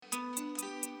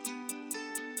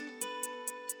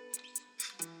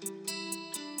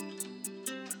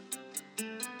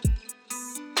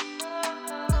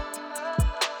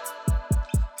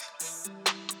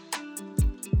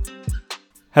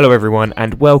Hello everyone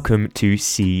and welcome to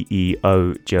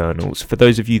CEO Journals. For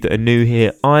those of you that are new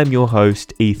here, I'm your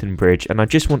host Ethan Bridge and I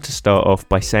just want to start off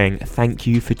by saying thank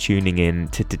you for tuning in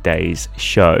to today's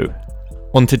show.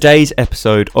 On today's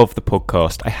episode of the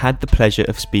podcast, I had the pleasure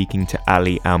of speaking to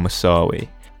Ali Al-Mosawi.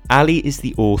 Ali is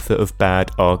the author of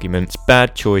Bad Arguments,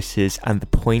 Bad Choices and The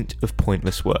Point of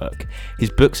Pointless Work. His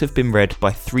books have been read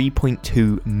by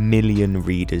 3.2 million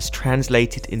readers,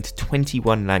 translated into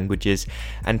 21 languages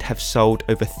and have sold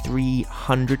over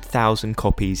 300,000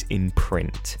 copies in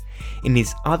print. In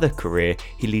his other career,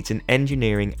 he leads an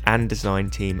engineering and design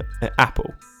team at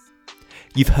Apple.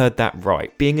 You've heard that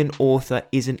right. Being an author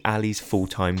isn't Ali's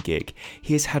full-time gig.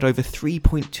 He has had over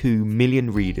 3.2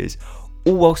 million readers,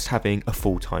 all whilst having a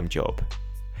full-time job.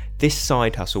 This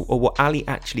side hustle, or what Ali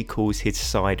actually calls his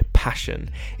side passion,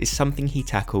 is something he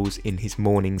tackles in his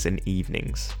mornings and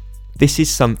evenings. This is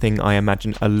something I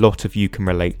imagine a lot of you can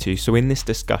relate to, so in this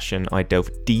discussion I delve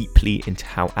deeply into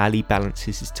how Ali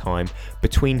balances his time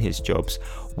between his jobs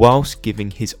whilst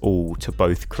giving his all to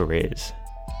both careers.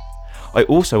 I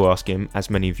also ask him, as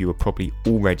many of you are probably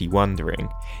already wondering,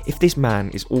 if this man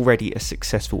is already a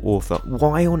successful author,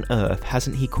 why on earth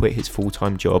hasn't he quit his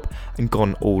full-time job and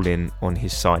gone all in on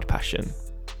his side passion?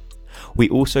 We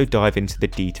also dive into the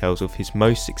details of his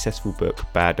most successful book,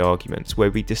 Bad Arguments, where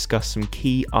we discuss some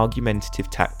key argumentative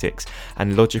tactics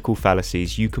and logical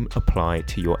fallacies you can apply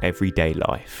to your everyday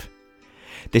life.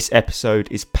 This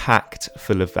episode is packed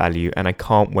full of value and I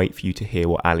can't wait for you to hear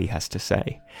what Ali has to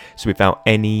say. So without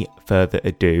any further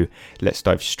ado, let's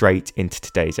dive straight into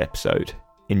today's episode.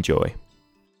 Enjoy.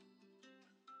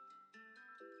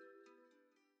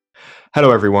 Hello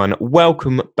everyone,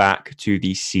 welcome back to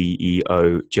the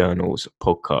CEO Journals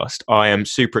podcast. I am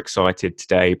super excited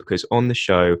today because on the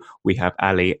show we have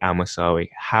Ali Al-Mosawi.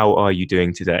 How are you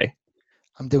doing today?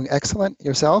 I'm doing excellent.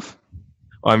 Yourself?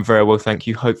 I'm very well, thank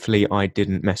you. Hopefully I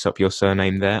didn't mess up your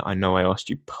surname there. I know I asked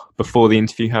you before the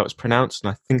interview how it's pronounced,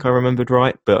 and I think I remembered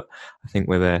right, but I think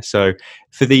we're there. So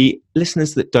for the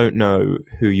listeners that don't know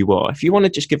who you are, if you want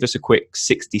to just give us a quick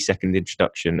 60-second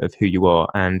introduction of who you are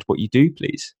and what you do,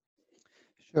 please.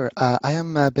 Sure. I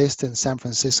am based in San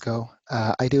Francisco.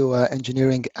 I do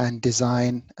engineering and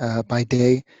design by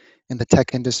day in the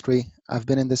tech industry. I've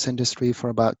been in this industry for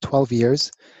about 12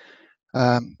 years.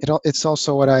 It's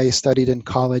also what I studied in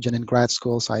college and in grad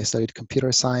school. So I studied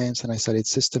computer science and I studied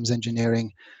systems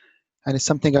engineering. And it's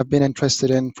something I've been interested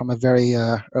in from a very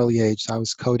early age. I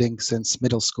was coding since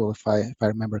middle school, if I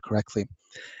remember correctly.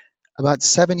 About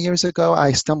 7 years ago,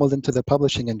 I stumbled into the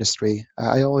publishing industry.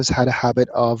 I always had a habit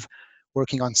of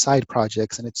working on side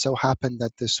projects. And it so happened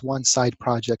that this one side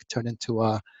project turned into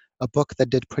a book that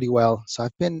did pretty well. So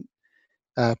I've been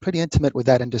pretty intimate with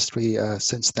that industry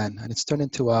since then, and it's turned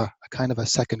into a kind of a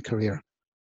second career.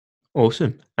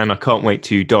 Awesome. And I can't wait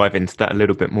to dive into that a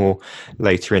little bit more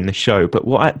later in the show. But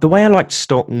the way I like to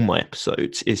start all my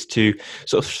episodes is to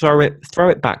sort of throw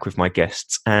it back with my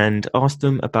guests and ask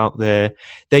them about their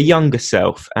younger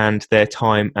self and their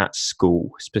time at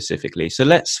school specifically. So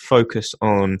let's focus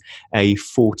on a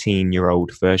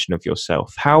 14-year-old version of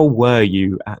yourself. How were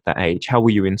you at that age? How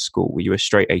were you in school? Were you a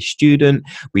straight A student?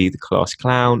 Were you the class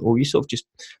clown? Or were you sort of just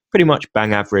pretty much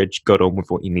bang average, got on with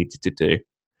what you needed to do?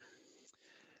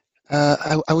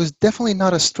 I was definitely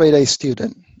not a straight A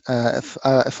student. If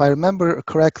I remember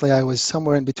correctly, I was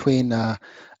somewhere in between a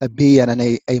B and an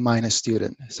A minus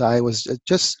student. So I was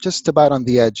just about on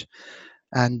the edge,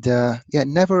 and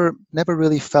never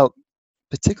really felt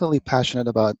particularly passionate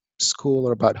about school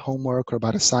or about homework or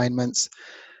about assignments.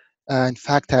 In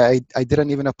fact, I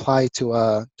didn't even apply to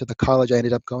the college I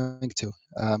ended up going to.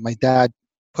 My dad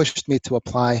pushed me to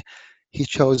apply. He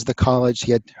chose the college.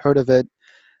 He had heard of it.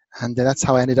 And that's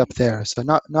how I ended up there. So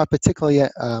not particularly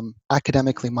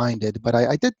academically minded, but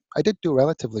I did do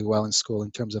relatively well in school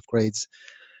in terms of grades.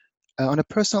 On a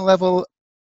personal level,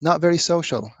 not very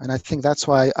social, and I think that's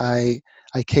why I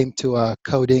came to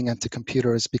coding and to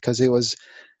computers, because it was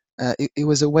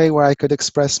a way where I could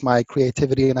express my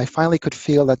creativity, and I finally could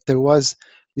feel that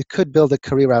you could build a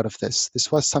career out of this. This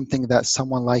was something that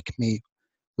someone like me,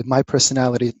 with my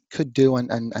personality, could do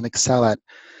and excel at.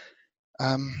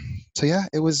 So yeah,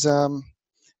 it was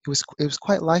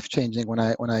quite life-changing when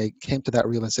I came to that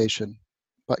realization.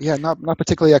 But yeah, not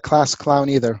particularly a class clown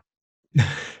either.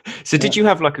 So did you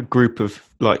have like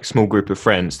a small group of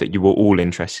friends that you were all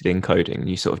interested in coding?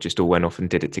 You sort of just all went off and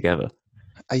did it together?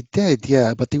 I did,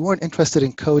 yeah, but they weren't interested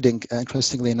in coding,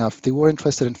 interestingly enough. They were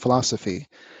interested in philosophy.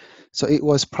 So it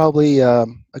was probably a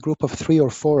group of 3 or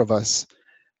 4 of us.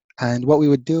 And what we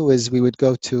would do is we would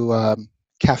go to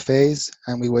cafes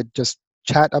and we would just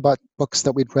chat about books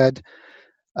that we'd read.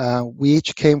 We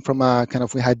each came from a kind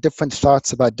of, we had different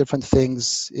thoughts about different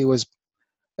things.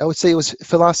 I would say it was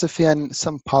philosophy and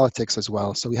some politics as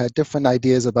well. So we had different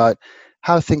ideas about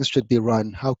how things should be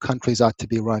run, how countries ought to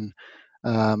be run,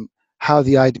 um, how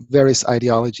the various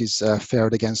ideologies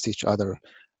fared against each other,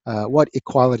 what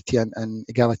equality and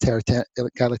let's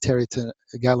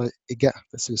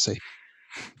just say,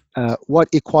 what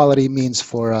equality means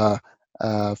for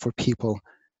people.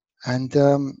 And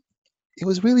it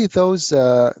was really those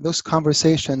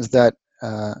conversations that,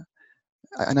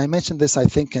 and I mentioned this, I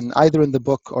think, in either in the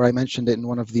book or I mentioned it in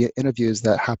one of the interviews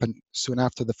that happened soon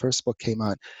after the first book came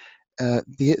out.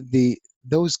 The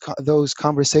those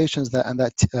conversations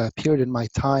that period in my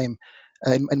time,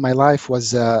 in my life,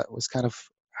 was kind of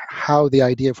how the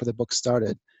idea for the book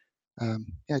started.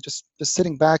 Yeah, just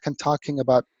sitting back and talking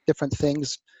about different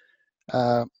things,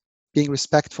 uh, being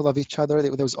respectful of each other.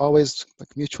 There was always like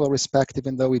mutual respect,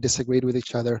 even though we disagreed with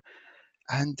each other.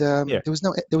 And Yeah. there was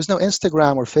no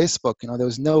Instagram or Facebook. There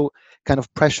was no kind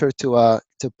of pressure to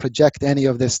project any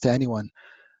of this to anyone.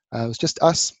 It was just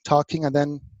us talking, and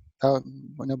then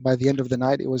by the end of the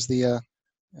night,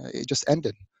 it just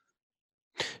ended.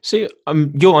 So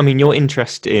your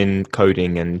interest in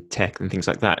coding and tech and things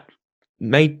like that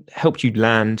helped you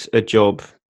land a job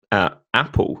at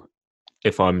Apple,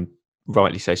 if I'm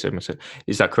rightly say so myself.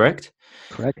 Is that correct?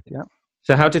 Correct. Yeah.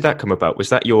 So how did that come about? Was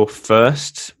that your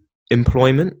first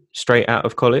employment straight out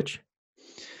of college?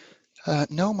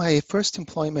 No, my first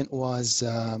employment was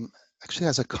actually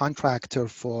as a contractor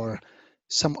for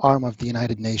some arm of the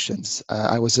United Nations.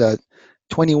 I was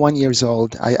 21 years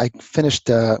old. I finished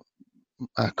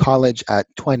college at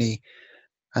 20,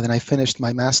 and then I finished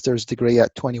my master's degree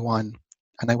at 21.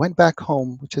 And I went back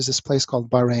home, which is this place called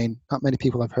Bahrain. Not many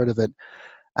people have heard of it.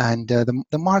 And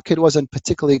the market wasn't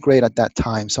particularly great at that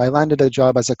time. So I landed a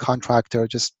job as a contractor.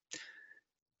 It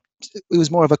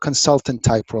was more of a consultant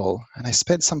type role. And I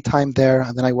spent some time there,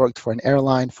 and then I worked for an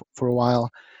airline for a while.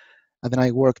 And then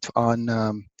I worked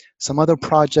on some other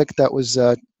project that was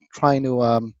trying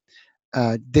to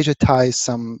digitize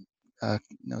some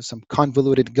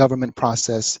convoluted government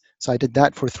process. So I did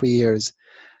that for 3 years,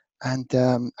 and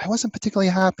I wasn't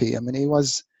particularly happy. I mean, it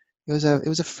was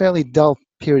a fairly dull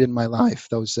period in my life,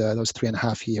 those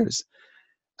 3.5 years.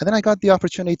 And then I got the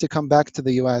opportunity to come back to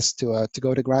the U.S. to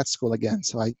go to grad school again.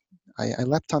 So I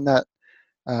leapt on that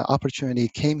opportunity,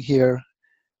 came here,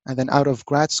 and then out of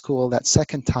grad school that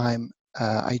second time,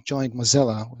 I joined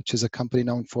Mozilla, which is a company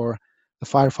known for the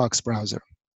Firefox browser.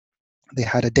 They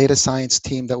had a data science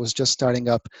team that was just starting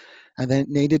up, and then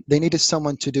they needed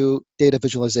someone to do data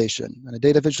visualization. And a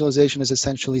data visualization is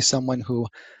essentially someone who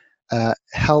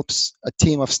helps a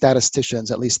team of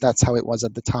statisticians, at least that's how it was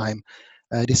at the time,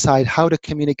 decide how to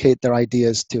communicate their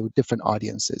ideas to different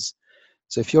audiences.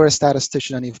 So if you're a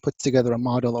statistician and you've put together a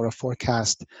model or a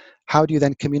forecast, how do you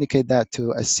then communicate that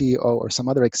to a CEO or some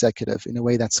other executive in a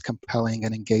way that's compelling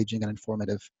and engaging and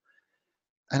informative?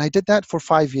 And I did that for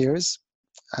 5 years.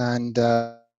 And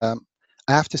I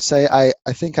have to say, I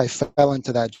think I fell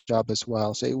into that job as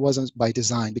well. So it wasn't by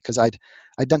design, because I'd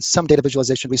done some data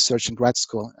visualization research in grad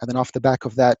school. And then off the back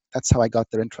of that, that's how I got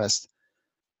their interest.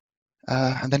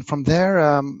 And then from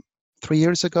there, 3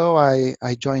 years ago,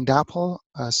 I joined Apple.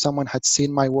 Someone had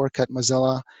seen my work at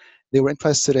Mozilla. They were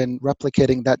interested in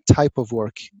replicating that type of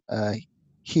work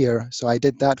here. So I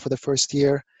did that for the first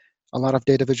year, a lot of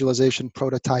data visualization,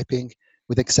 prototyping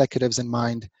with executives in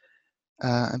mind.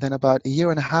 And then about a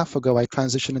year and a half ago, I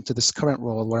transitioned into this current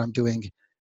role where I'm doing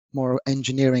more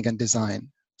engineering and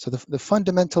design. So the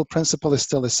fundamental principle is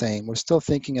still the same. We're still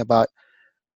thinking about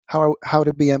how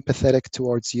to be empathetic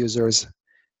towards users.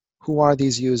 Who are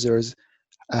these users?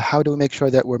 How do we make sure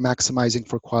that we're maximizing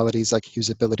for qualities like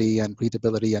usability and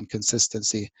readability and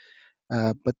consistency?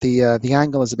 But the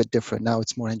angle is a bit different. Now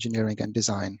it's more engineering and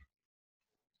design.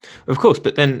 Of course,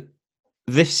 but then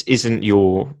this isn't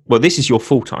this is your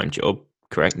full-time job,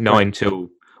 correct? 9 till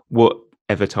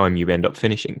whatever time you end up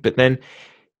finishing. But then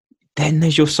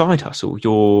there's your side hustle,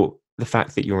 the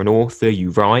fact that you're an author, you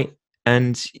write,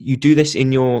 and you do this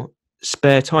in your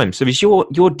spare time. So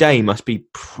your day must be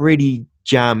pretty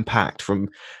jam-packed from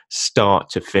start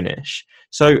to finish.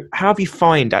 So how have you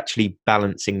find actually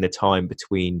balancing the time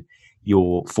between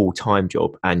your full-time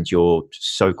job and your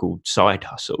so-called side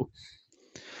hustle?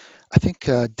 I think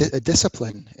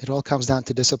discipline. It all comes down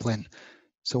to discipline.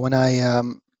 So when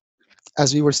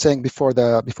as we were saying before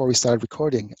we started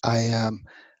recording,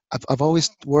 I've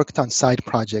always worked on side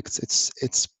projects.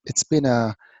 It's been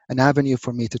an avenue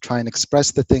for me to try and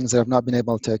express the things that I've not been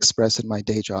able to express in my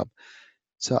day job.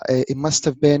 So it must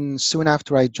have been soon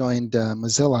after I joined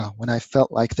Mozilla when I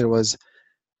felt like there was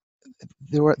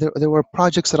there were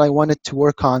projects that I wanted to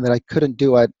work on that I couldn't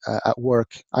do at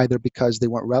work, either because they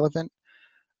weren't relevant,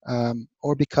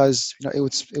 or because it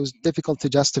was difficult to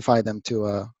justify them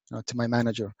to my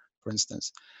manager, for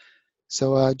instance.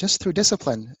 So just through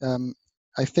discipline,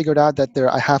 I figured out that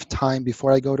I have time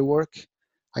before I go to work.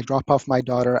 I drop off my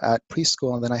daughter at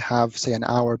preschool, and then I have, say, an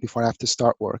hour before I have to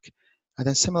start work. And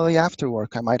then similarly after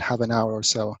work, I might have an hour or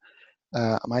so.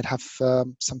 I might have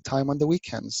some time on the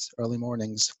weekends, early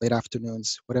mornings, late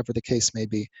afternoons, whatever the case may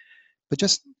be. But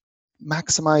just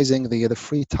maximizing the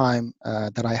free time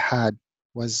that I had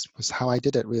was how I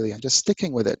did it, really, and just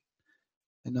sticking with it.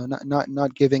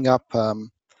 Not giving up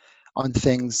on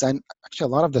things. And actually,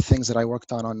 a lot of the things that I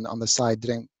worked on the side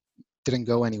didn't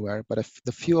go anywhere. But if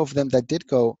the few of them that did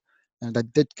go, and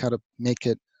that did kind of make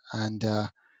it, and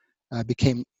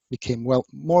became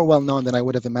more well known than I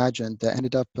would have imagined, that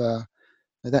ended up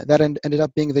ended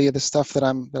up being the stuff that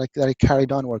I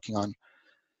carried on working on.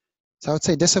 So I would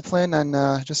say discipline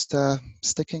and just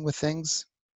sticking with things,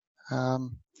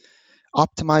 um,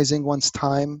 optimizing one's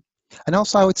time, and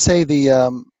also I would say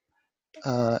the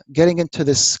getting into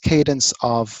this cadence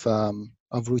of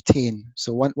routine.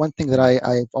 So one thing that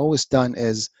I've always done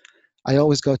is I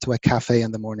always go to a cafe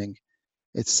in the morning.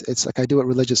 It's like I do it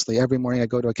religiously. Every morning I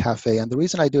go to a cafe, and the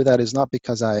reason I do that is not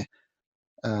because I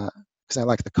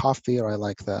like the coffee or I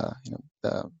like the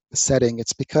setting.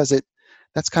 It's because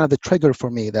that's kind of the trigger for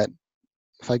me, that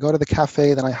if I go to the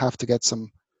cafe, then I have to get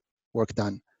some work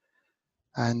done.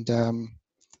 And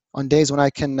on days when I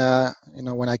can,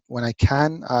 when I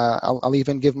can, I'll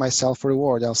even give myself a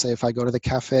reward. I'll say if I go to the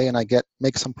cafe and I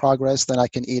make some progress, then I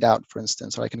can eat out, for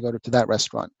instance, or I can go to that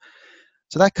restaurant.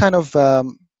 So that kind of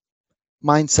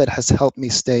mindset has helped me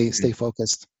stay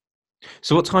focused.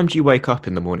 So what time do you wake up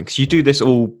in the morning? Because you do this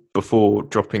all before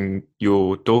dropping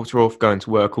your daughter off, going to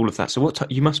work, all of that. So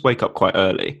you must wake up quite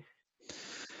early.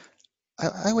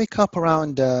 I wake up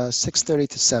around 6:30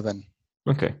 to 7.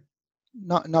 Okay.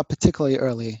 Not particularly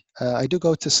early. I do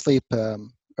go to sleep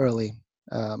early,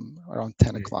 around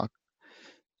 10 o'clock.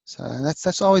 So that's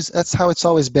how it's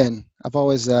always been. I've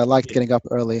always liked getting up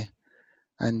early,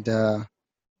 and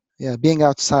yeah, being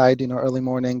outside. Early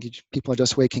morning, people are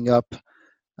just waking up.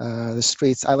 The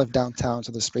streets. I live downtown,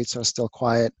 so the streets are still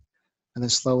quiet, and then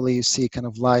slowly you see kind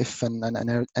of life and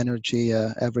energy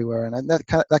everywhere. And that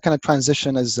kind of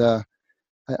transition is.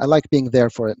 I like being there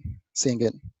for it, seeing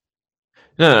it.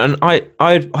 No, and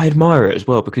I admire it as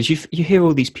well, because you hear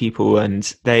all these people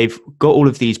and they've got all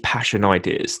of these passion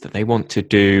ideas that they want to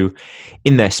do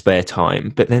in their spare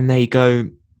time, but then they go,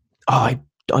 oh,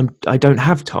 I don't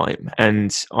have time,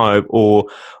 or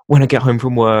when I get home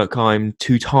from work, I'm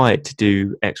too tired to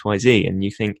do X, Y, Z, and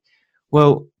you think,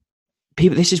 well,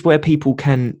 this is where people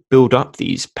can build up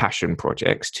these passion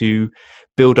projects to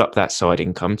build up that side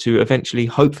income to eventually,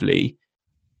 hopefully,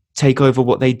 take over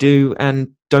what they do and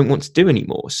don't want to do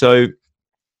anymore. So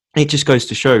it just goes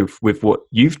to show with what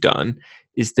you've done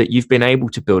is that you've been able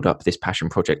to build up this passion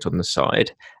project on the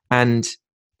side, and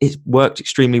it's worked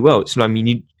extremely well. So I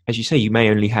mean, as you say, you may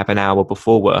only have an hour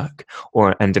before work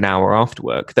and an hour after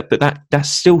work, but that's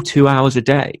still 2 hours a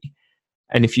day.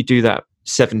 And if you do that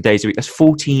 7 days a week, that's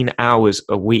 14 hours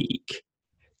a week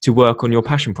to work on your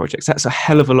passion projects. That's a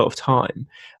hell of a lot of time.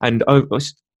 And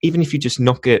even if you just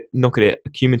knock at it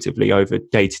cumulatively over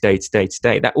day to day to day to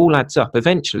day, that all adds up.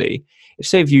 Eventually,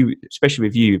 especially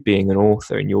with you being an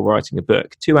author and you're writing a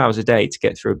book, 2 hours a day to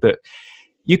get through a book,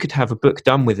 you could have a book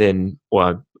done within,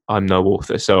 well, I'm no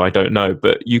author, so I don't know,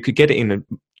 but you could get it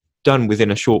done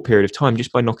within a short period of time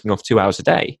just by knocking off 2 hours a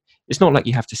day. It's not like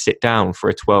you have to sit down for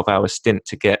a 12-hour stint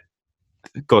to get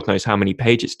God knows how many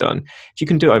pages done. If you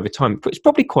can do it over time, it's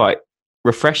probably quite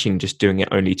refreshing just doing it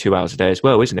only 2 hours a day as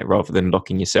well, isn't it? Rather than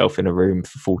locking yourself in a room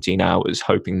for 14 hours,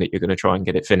 hoping that you're going to try and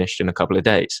get it finished in a couple of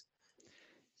days.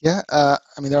 Yeah, I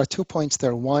mean, there are 2 points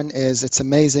there. One is it's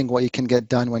amazing what you can get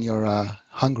done when you're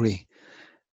hungry.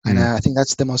 And I think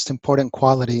that's the most important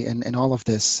quality in all of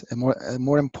this. And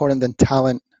more important than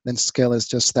talent, than skill, is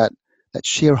just that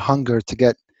sheer hunger to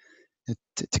get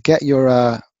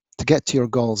to your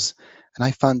goals. And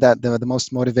I found that the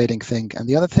most motivating thing. And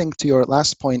the other thing, to your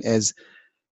last point, is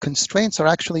constraints are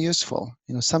actually useful.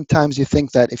 Sometimes you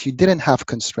think that if you didn't have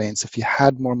constraints, if you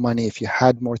had more money, if you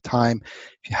had more time,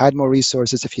 if you had more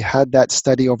resources, if you had that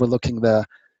study overlooking the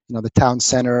town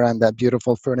center and that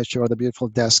beautiful furniture or the beautiful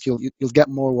desk, you'll get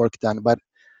more work done. But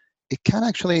it can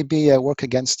actually be a work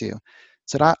against you.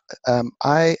 So that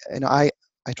I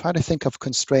try to think of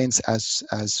constraints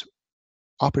as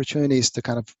opportunities to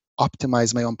kind of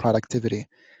optimize my own productivity,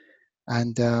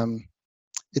 and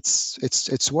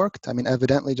it's worked. I mean,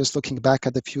 evidently, just looking back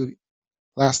at the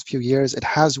last few years, it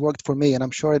has worked for me, and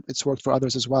I'm sure it's worked for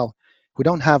others as well, who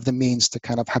don't have the means to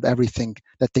kind of have everything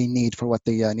that they need for what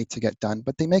they need to get done,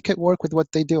 but they make it work with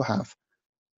what they do have.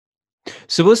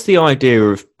 So what's the idea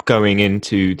of going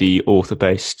into the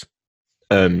author-based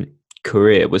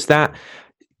career? Was that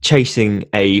chasing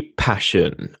a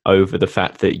passion over the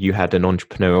fact that you had an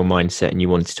entrepreneurial mindset and you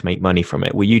wanted to make money from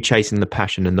it? Were you chasing the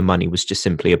passion and the money was just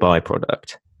simply a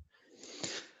byproduct?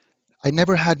 I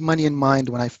never had money in mind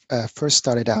when I first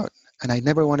started out, and I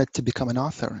never wanted to become an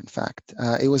author. In fact,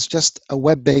 it was just a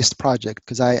web-based project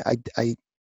because I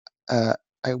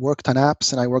worked on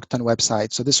apps and I worked on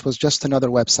websites. So this was just another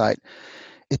website.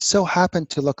 It so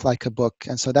happened to look like a book,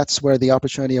 and so that's where the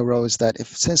opportunity arose that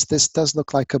since this does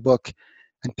look like a book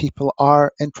and people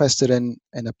are interested in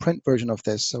a print version of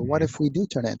this, so what if we do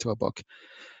turn it into a book?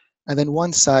 And then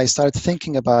once I started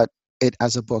thinking about it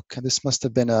as a book, and this must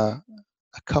have been a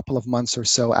couple of months or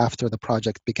so after the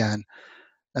project began,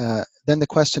 then the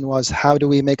question was, how do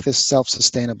we make this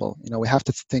self-sustainable? We have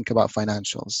to think about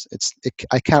financials.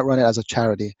 I can't run it as a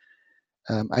charity.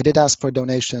 I did ask for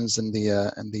donations in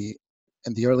the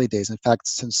early days. In fact,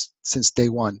 since day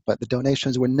one, but the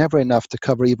donations were never enough to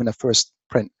cover even a first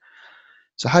print.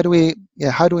 So how do we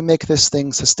make this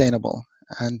thing sustainable?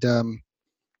 And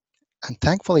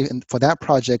thankfully, for that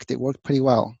project, it worked pretty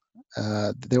well.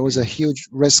 There was a huge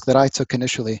risk that I took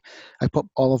initially. I put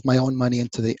all of my own money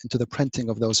into the printing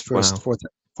of those first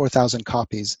 4,000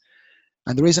 copies.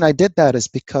 And the reason I did that is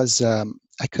because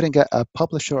I couldn't get a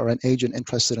publisher or an agent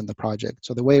interested in the project.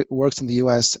 So the way it works in the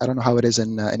US, I don't know how it is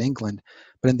in England,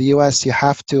 but in the US, you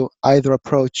have to either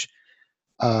approach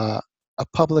a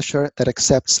publisher that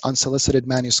accepts unsolicited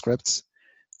manuscripts,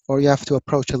 or you have to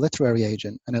approach a literary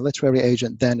agent. And a literary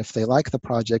agent, then, if they like the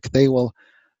project, they will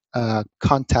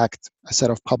contact a set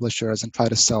of publishers and try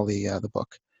to sell the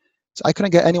book. So I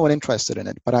couldn't get anyone interested in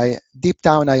it, but deep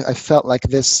down I felt like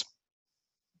this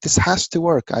has to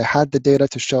work. I had the data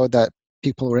to show that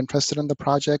people were interested in the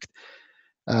project.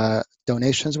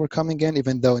 Donations were coming in,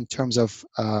 even though in terms of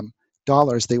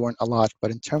dollars they weren't a lot, but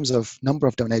in terms of number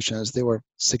of donations they were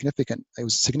significant. It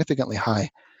was significantly high.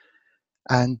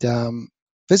 And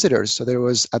visitors, so there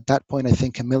was at that point I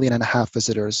think 1.5 million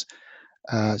visitors.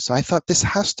 So I thought this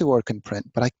has to work in print,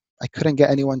 but I couldn't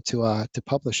get anyone to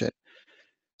publish it.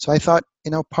 So I thought,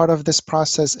 part of this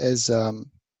process is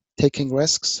taking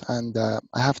risks, and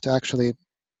I have to actually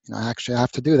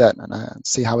have to do that and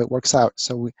see how it works out.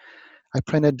 So I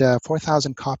printed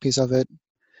 4,000 copies of it.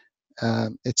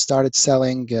 It started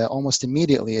selling almost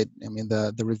immediately.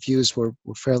 The reviews were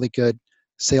fairly good.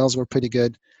 Sales were pretty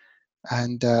good.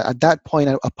 And at that point,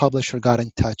 a publisher got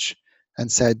in touch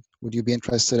and said, would you be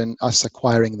interested in us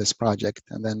acquiring this project?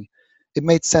 And then it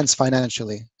made sense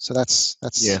financially. So that's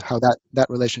how that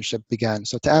relationship began.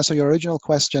 So to answer your original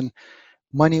question,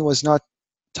 money was not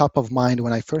top of mind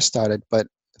when I first started, but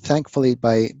thankfully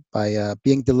by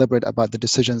being deliberate about the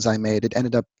decisions I made, it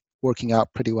ended up working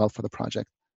out pretty well for the project.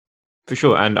 For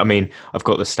sure. And I've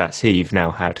got the stats here. You've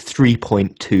now had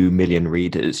 3.2 million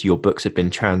readers. Your books have been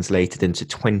translated into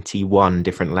 21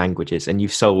 different languages, and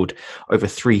you've sold over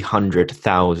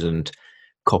 300,000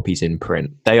 copies in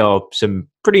print. They are some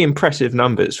pretty impressive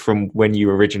numbers from when you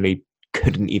originally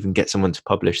couldn't even get someone to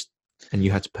publish and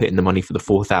you had to put in the money for the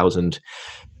 4,000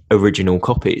 original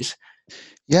copies.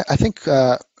 Yeah, I think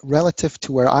relative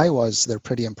to where I was, they're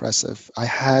pretty impressive. I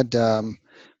had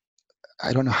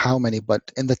I don't know how many, but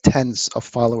in the tens of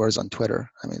followers on Twitter.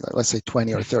 Let's say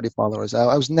 20 or 30 followers.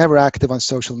 I was never active on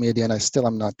social media, and I still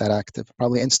am not that active.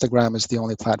 Probably Instagram is the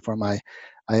only platform I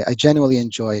genuinely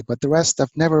enjoy, but the rest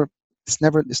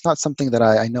it's not something that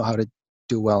I know how to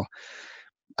do well.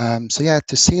 So yeah,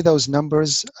 to see those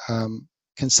numbers,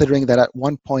 considering that at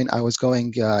one point I was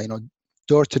going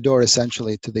door to door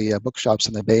essentially to the bookshops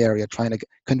in the Bay Area trying to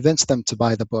convince them to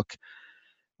buy the book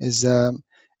is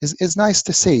nice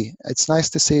to see. It's nice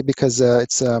to see because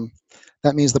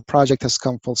that means the project has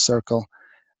come full circle,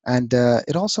 and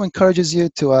it also encourages you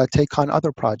to take on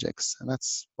other projects, and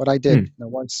that's what I did.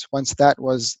 Once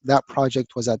that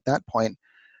project was at that point,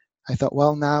 I thought,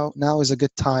 well, now is a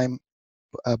good time,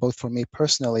 both for me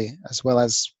personally as well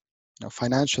as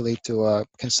financially, to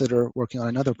consider working on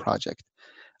another project,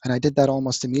 and I did that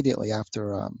almost immediately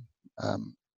after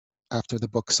the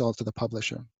book sold to the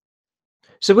publisher.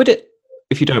 So would it,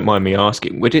 if you don't mind me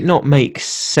asking, would it not make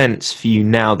sense for you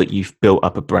now that you've built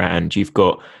up a brand? You've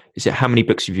got, how many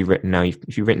books have you written now?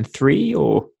 Have you written 3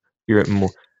 or you've written more?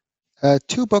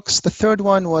 2 books. The third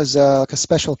one was like a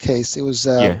special case. It was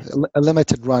a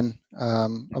limited run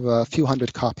of a few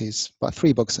hundred copies, but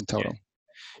 3 books in total.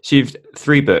 So you've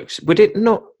 3 books. Would it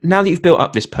not, now that you've built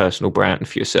up this personal brand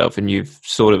for yourself and you've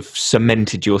sort of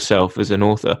cemented yourself as an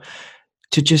author,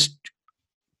 to just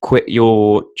quit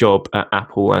your job at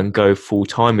Apple and go full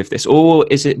time with this? Or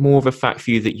is it more of a fact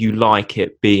for you that you like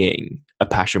it being a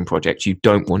passion project? You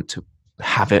don't want to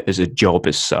have it as a job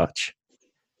as such?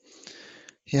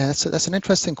 Yeah, that's an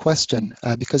interesting question,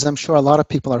 because I'm sure a lot of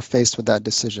people are faced with that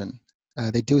decision.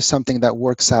 They do something that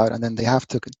works out, and then they have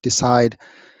to decide: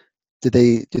 do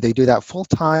they do that full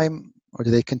time, or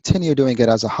do they continue doing it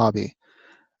as a hobby?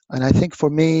 And I think for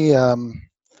me,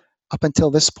 up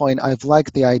until this point, I've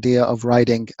liked the idea of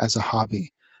writing as a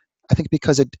hobby. I think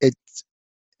because it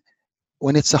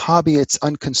when it's a hobby, it's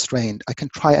unconstrained. I can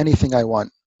try anything I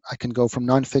want. I can go from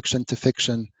nonfiction to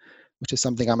fiction, which is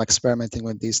something I'm experimenting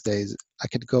with these days. I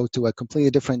could go to a completely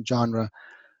different genre.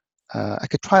 I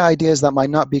could try ideas that might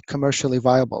not be commercially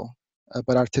viable,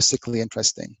 but artistically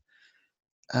interesting.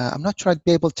 I'm not sure I'd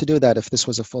be able to do that if this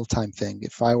was a full-time thing.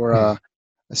 If I were a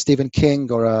Stephen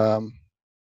King or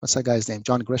what's that guy's name?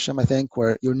 John Grisham, I think,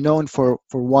 where you're known for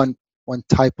one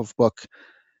type of book,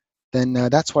 then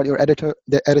that's what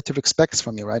the editor expects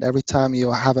from you, right? Every time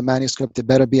you have a manuscript, it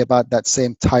better be about that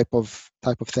same type of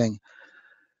thing.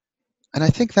 And I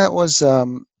think that was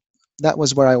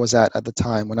where I was at the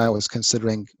time when I was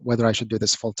considering whether I should do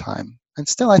this full time. And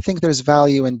still, I think there's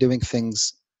value in doing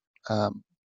things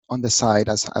on the side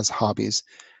as hobbies.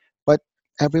 But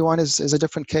everyone is a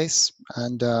different case,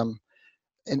 and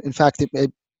in fact,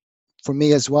 for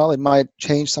me as well, it might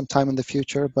change sometime in the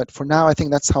future. But for now, I think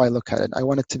that's how I look at it. I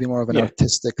want it to be more of an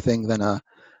artistic thing than a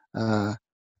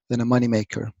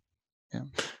moneymaker. Yeah.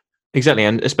 Exactly,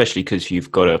 and especially because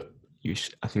you've got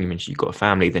I think you mentioned you've got a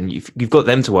family, then you've got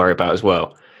them to worry about as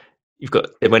well. You've got,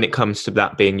 when it comes to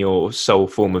that being your sole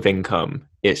form of income,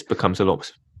 it becomes a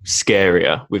lot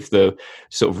scarier with the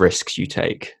sort of risks you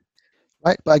take.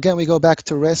 Right, but again, we go back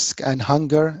to risk and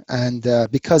hunger, and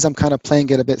because I'm kind of playing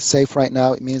it a bit safe right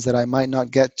now, it means that I might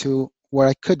not get to where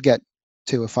I could get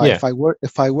to if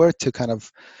I were to kind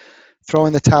of throw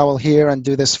in the towel here and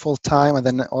do this full time, and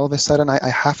then all of a sudden I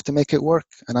have to make it work,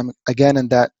 and I'm again in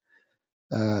that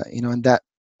in that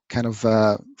kind of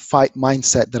fight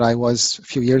mindset that I was a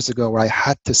few years ago, where I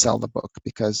had to sell the book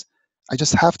because I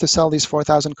just have to sell these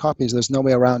 4,000 copies. There's no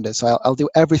way around it. So I'll do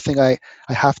everything I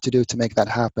have to do to make that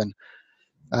happen.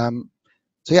 So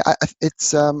yeah,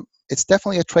 it's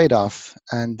definitely a trade-off,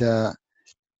 and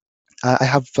I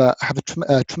have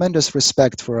a tremendous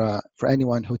respect for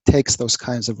anyone who takes those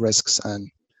kinds of risks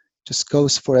and just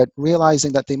goes for it,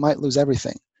 realizing that they might lose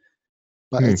everything.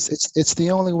 But it's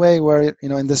the only way where,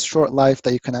 in this short life,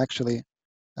 that you can actually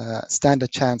stand a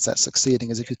chance at succeeding,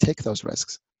 is if you take those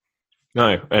risks.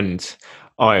 No, and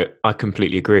I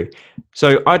completely agree.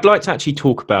 So I'd like to actually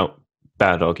talk about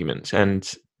Bad Arguments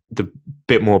and the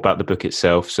bit more about the book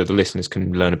itself, so the listeners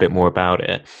can learn a bit more about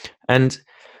it. And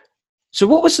so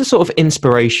what was the sort of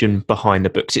inspiration behind the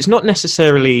books? It's not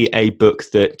necessarily a book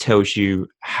that tells you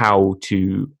how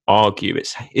to argue.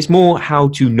 It's more how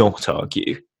to not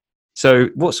argue. So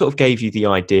what sort of gave you the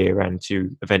idea and to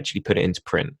eventually put it into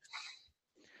print?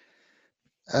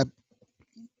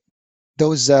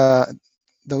 Those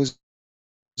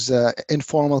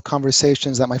informal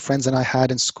conversations that my friends and I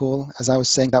had in school, as I was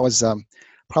saying, that was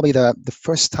probably the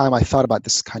first time I thought about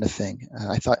this kind of thing.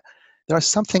 I thought there are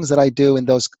some things that I do in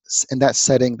that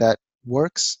setting that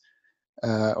works,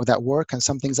 or that work, and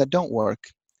some things that don't work.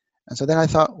 And so then I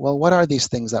thought, well, what are these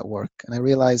things that work? And I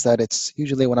realized that it's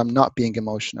usually when I'm not being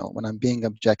emotional, when I'm being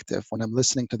objective, when I'm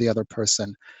listening to the other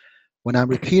person, when I'm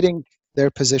repeating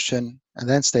their position and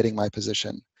then stating my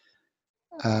position.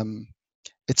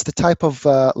 It's the type of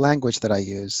language that I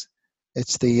use.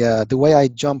 It's the way I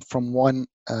jump from one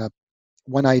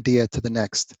idea to the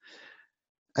next.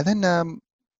 And then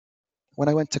when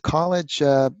I went to college,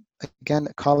 again,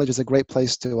 college is a great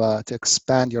place to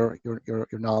expand your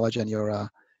knowledge and your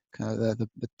kind of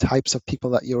the types of people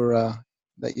that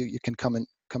you can come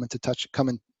into touch,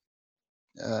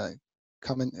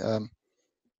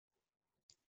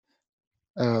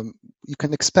 you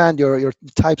can expand your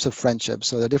types of friendships.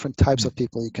 So the different types of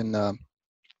people you can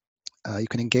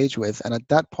engage with. And at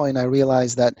that point, I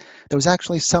realized that there was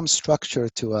actually some structure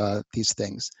to these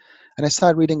things. And I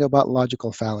started reading about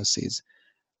logical fallacies.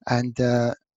 And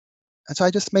so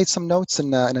I just made some notes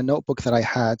in a notebook that I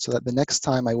had, so that the next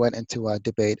time I went into a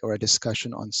debate or a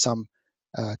discussion on some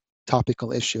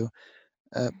topical issue,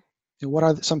 what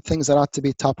are some things that ought to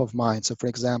be top of mind? So for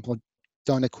example,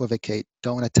 don't equivocate,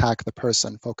 don't attack the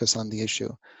person, focus on the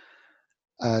issue.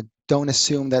 Don't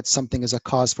assume that something is a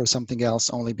cause for something else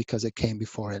only because it came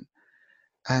before it.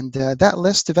 And that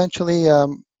list eventually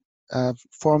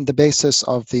formed the basis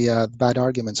of the Bad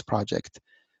Arguments project.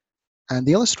 And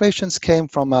the illustrations came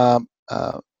from an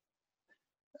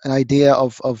idea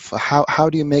of how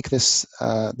do you make this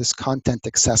this content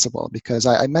accessible? Because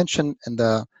I mentioned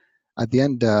at the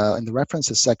end in the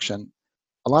references section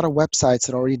a lot of websites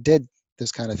that already did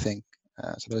this kind of thing.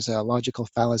 So there's a logical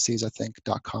fallacies, I think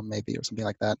 .com maybe or something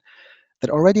like that, that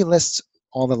already lists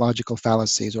all the logical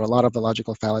fallacies or a lot of the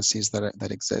logical fallacies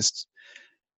that exist.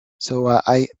 So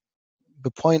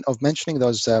the point of mentioning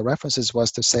those references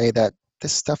was to say that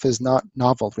this stuff is not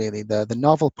novel, really. The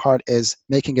novel part is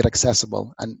making it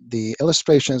accessible, and the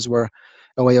illustrations were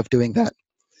a way of doing that.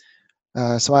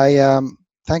 So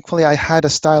thankfully, I had a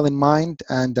style in mind,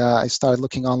 and I started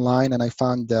looking online, and I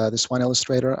found this one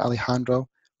illustrator, Alejandro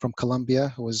from Colombia,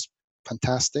 who was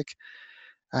fantastic.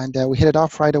 And we hit it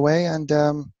off right away, and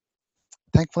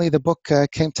thankfully, the book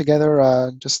came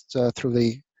together just through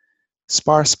the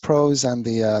sparse prose and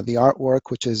the artwork,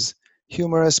 which is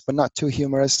humorous but not too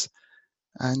humorous,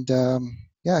 and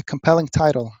yeah, compelling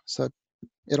title. So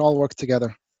it all worked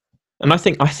together. And I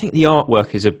think the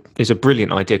artwork is a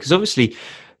brilliant idea, because obviously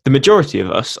the majority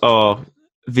of us are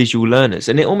visual learners,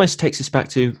 and it almost takes us back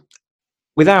to,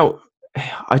 without,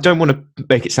 I don't want to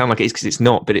make it sound like it is because it's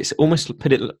not, but it's almost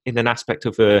put it in an aspect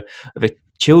of a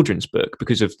children's book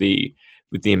because of the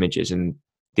images and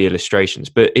the illustrations.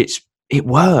 But it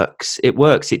works.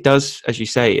 It does, as you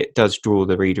say, it does draw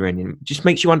the reader in and just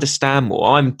makes you understand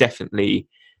more. I'm definitely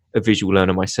a visual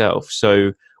learner myself,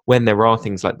 so when there are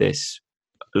things like this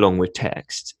along with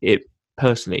text, it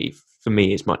personally for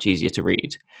me is much easier to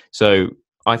read. So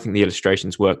I think the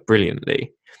illustrations work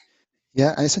brilliantly.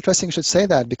 Yeah, and it's interesting you should say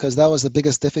that, because that was the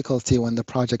biggest difficulty when the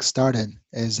project started.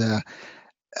 Is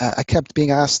I kept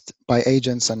being asked by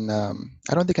agents, and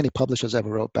I don't think any publishers ever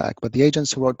wrote back, but the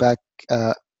agents who wrote back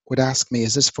would ask me,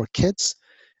 "Is this for kids?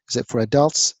 Is it for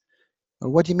adults? Or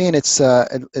what do you mean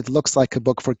it looks like a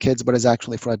book for kids, but it's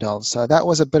actually for adults?" So that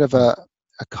was a bit of a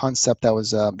concept that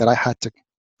was that I had to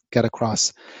get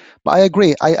across. But I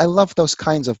agree. I love those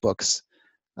kinds of books.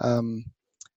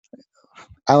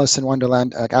 Alice in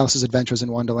Wonderland, Alice's Adventures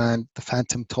in Wonderland, The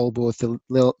Phantom Tollbooth, The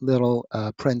Little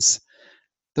Prince.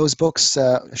 Those books,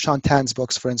 Sean Tan's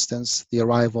books, for instance, The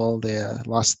Arrival, The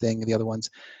Lost Thing, the other ones,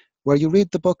 where you read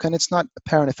the book and it's not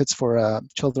apparent if it's for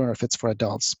children or if it's for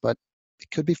adults, but it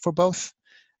could be for both.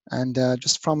 And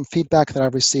just from feedback that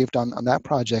I've received on that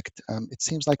project, it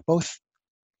seems like both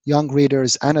young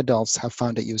readers and adults have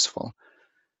found it useful.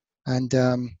 And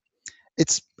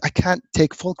I can't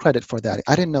take full credit for that.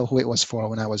 I didn't know who it was for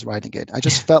when I was writing it. I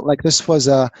just felt like this was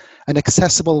an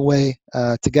accessible way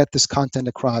to get this content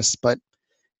across. But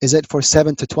is it for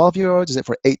 7 to 12-year-olds? Is it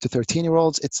for 8 to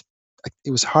 13-year-olds?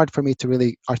 It was hard for me to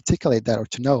really articulate that or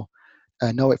to know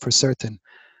it for certain.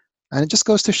 And it just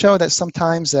goes to show that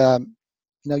sometimes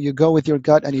you go with your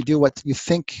gut and you do what you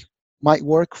think might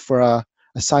work for a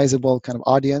sizable kind of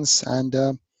audience, and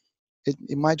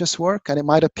it might just work, and it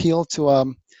might appeal to a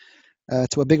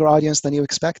bigger audience than you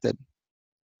expected.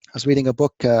 I was reading a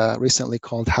book recently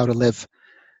called How to Live,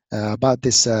 about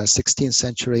this 16th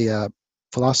century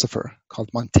philosopher called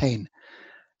Montaigne.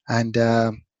 And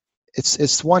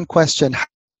it's one question,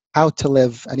 how to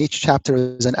live, and each chapter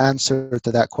is an answer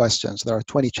to that question. So there are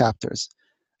 20 chapters.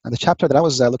 And the chapter that I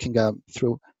was looking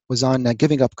through was on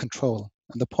giving up control.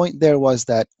 And the point there was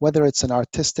that whether it's an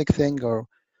artistic thing or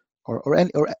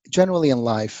generally in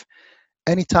life,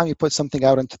 anytime you put something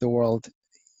out into the world,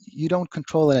 you don't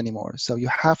control it anymore. So you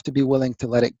have to be willing to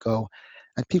let it go.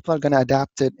 And people are going to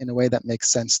adapt it in a way that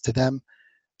makes sense to them.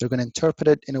 They're going to interpret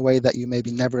it in a way that you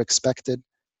maybe never expected.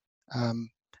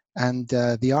 And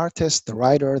the artist, the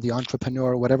writer, the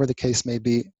entrepreneur, whatever the case may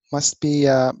be, must be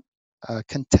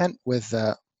content with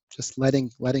just letting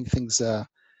things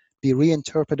be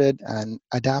reinterpreted and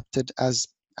adapted as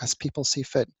people see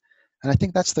fit. And I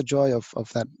think that's the joy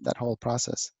of that whole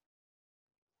process.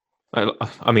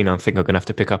 I mean, I think I'm going to have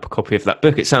to pick up a copy of that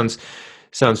book. It sounds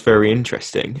very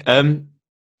interesting.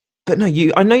 But no,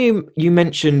 I know you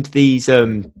mentioned these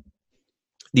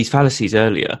fallacies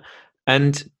earlier,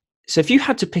 and so if you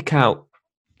had to pick out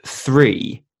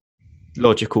 3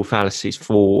 logical fallacies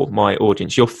for my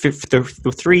audience,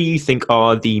 the 3 you think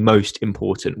are the most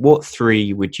important, what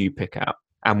 3 would you pick out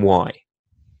and why?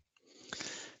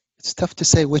 It's tough to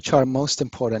say which are most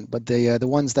important, but the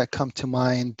ones that come to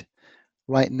mind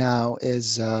right now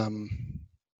is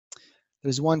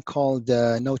there's one called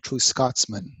No True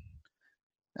Scotsman,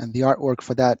 and the artwork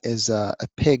for that is a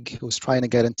pig who's trying to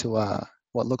get into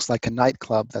what looks like a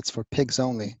nightclub that's for pigs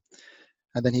only,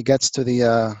 and then he gets to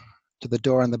the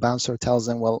door and the bouncer tells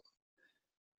him, well,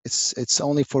 it's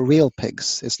only for real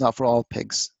pigs. It's not for all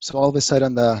pigs. So all of a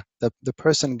sudden, the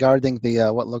person guarding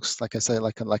the what looks like I say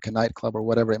like a nightclub or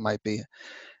whatever it might be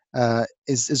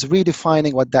is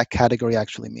redefining what that category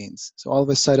actually means. So all of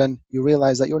a sudden, you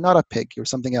realize that you're not a pig. You're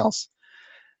something else.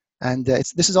 And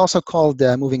this is also called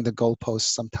moving the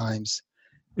goalposts sometimes,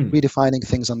 Mm. redefining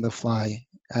things on the fly.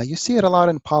 You see it a lot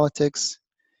in politics.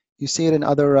 You see it in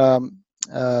other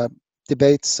uh,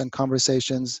 debates and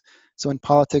conversations. So in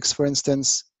politics, for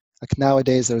instance, like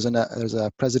nowadays, there's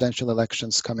a presidential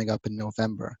elections coming up in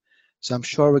November. So I'm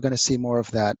sure we're going to see more of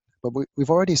that. But we've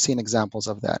already seen examples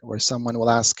of that, where someone will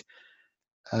ask,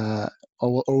 uh,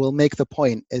 or will make the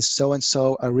point, is so and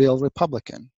so a real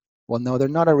Republican? Well, no, they're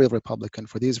not a real Republican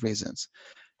for these reasons.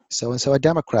 So and so a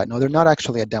Democrat? No, they're not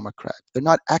actually a Democrat. They're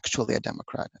not actually a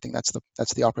Democrat. I think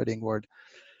that's the operating word.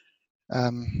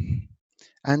 Um,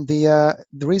 and the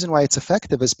reason why it's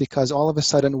effective is because all of a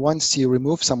sudden, once you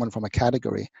remove someone from a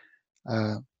category,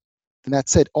 then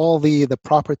that's it. All the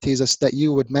properties that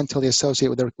you would mentally associate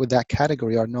with that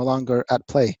category are no longer at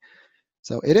play.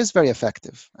 So it is very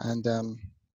effective. And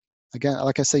again,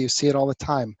 like I say, you see it all the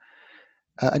time.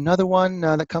 Another one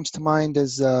that comes to mind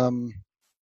is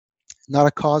not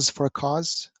a cause for a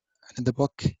cause. In the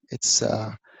book, it's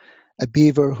a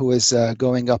beaver who is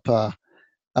going up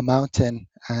a mountain,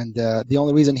 and the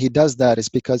only reason he does that is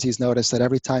because he's noticed that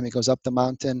every time he goes up the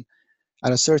mountain,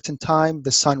 at a certain time,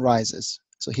 the sun rises.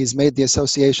 So he's made the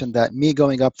association that me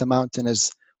going up the mountain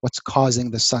is what's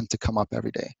causing the sun to come up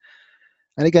every day.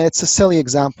 And again, it's a silly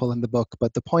example in the book,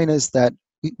 but the point is that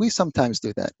we sometimes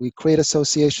do that. We create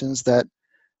associations that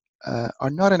are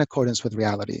not in accordance with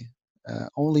reality,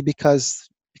 only because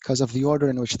of the order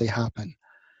in which they happen.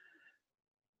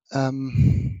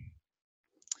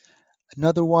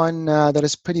 Another one that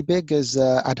is pretty big is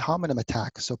ad hominem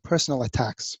attacks, so personal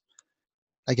attacks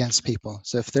against people.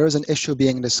 So if there is an issue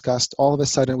being discussed, all of a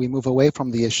sudden we move away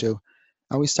from the issue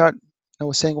and we start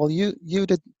saying, well, you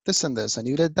did this and this, and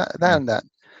you did that and that.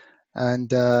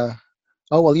 And,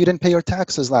 oh, well, you didn't pay your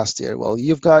taxes last year. Well,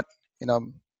 you've got,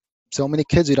 so many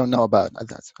kids you don't know about,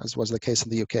 as was the case in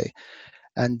the UK.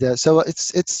 And so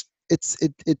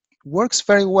it works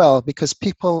very well because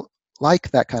people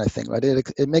like that kind of thing, right?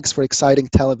 It makes for exciting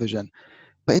television,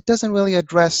 but it doesn't really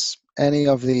address any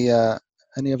of the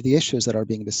issues that are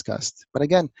being discussed. But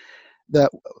again, the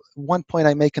one point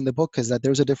I make in the book is that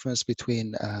there's a difference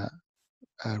between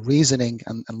reasoning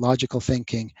and logical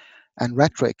thinking and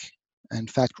rhetoric. In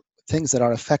fact, things that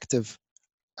are effective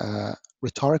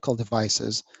rhetorical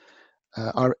devices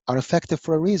are effective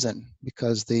for a reason,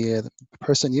 because the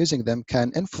person using them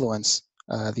can influence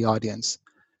the audience,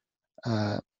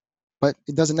 but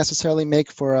it doesn't necessarily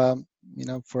make for an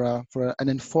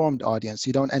informed audience.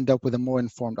 You don't end up with a more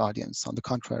informed audience. On the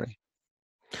contrary.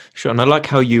 Sure, and I like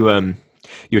how you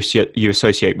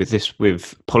associate with this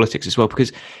with politics as well,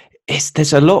 because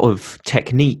there's a lot of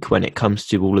technique when it comes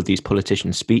to all of these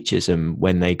politicians' speeches and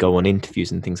when they go on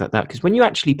interviews and things like that. Because when you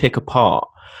actually pick apart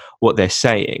what they're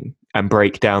saying and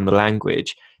break down the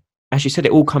language, as you said,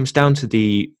 it all comes down to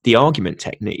the argument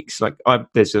techniques. Like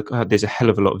there's a hell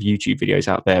of a lot of YouTube videos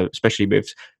out there, especially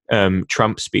with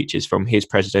Trump speeches from his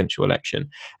presidential election,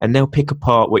 and they'll pick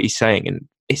apart what he's saying, and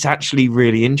it's actually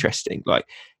really interesting. Like,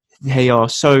 they are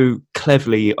so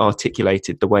cleverly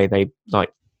articulated, the way they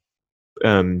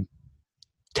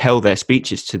tell their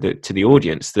speeches to the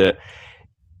audience, that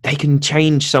they can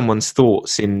change someone's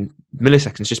thoughts in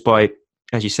milliseconds just by,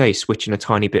 as you say, switching a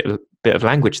tiny bit of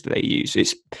language that they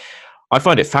use. I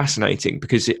find it fascinating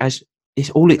because it's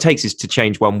all it takes is to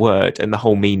change one word, and the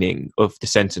whole meaning of the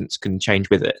sentence can change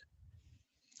with it.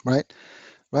 Right.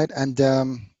 And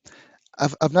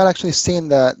I've not actually seen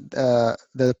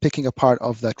the picking apart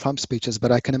of the Trump speeches,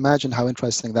 but I can imagine how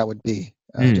interesting that would be,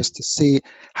 just to see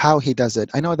how he does it.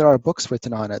 I know there are books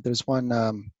written on it. There's one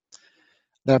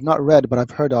that I've not read, but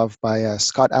I've heard of, by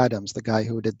Scott Adams, the guy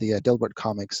who did the Dilbert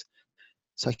comics.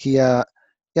 So he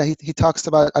talks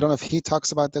about, I don't know if he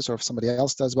talks about this or if somebody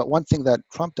else does, but one thing that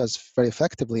Trump does very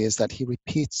effectively is that he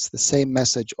repeats the same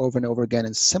message over and over again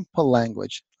in simple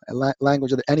language,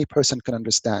 language that any person can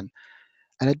understand.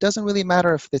 And it doesn't really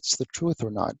matter if it's the truth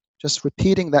or not. Just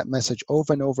repeating that message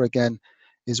over and over again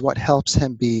is what helps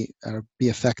him be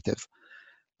effective.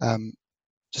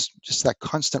 Just that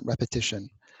constant repetition.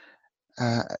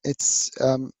 It's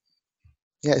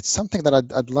something that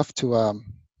I'd love to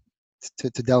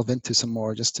delve into some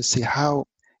more, just to see how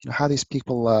these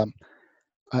people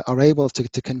are able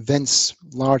to convince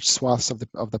large swaths of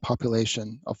the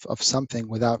population of something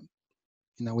without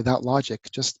logic,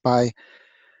 just by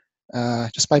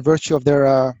virtue of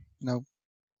their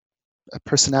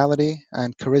personality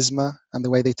and charisma and the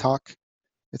way they talk.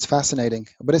 It's fascinating,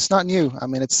 but it's not new. I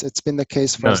mean, it's been the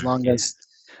case for No,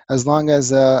 as long as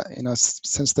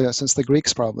since the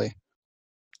Greeks probably.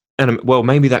 and well,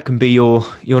 maybe that can be your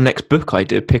next book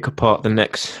idea. Pick apart the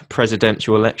next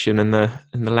presidential election and the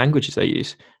languages they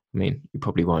use. I mean, you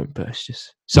probably won't, but it's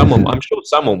just someone. I'm sure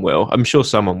someone will. I'm sure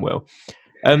someone will.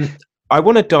 I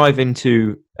want to dive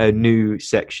into a new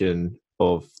section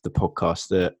of the podcast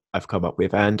that I've come up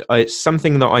with, and it's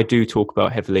something that I do talk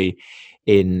about heavily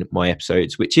in my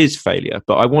episodes, which is failure.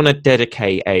 But I want to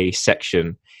dedicate a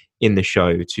section in the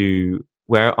show to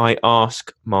where I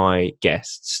ask my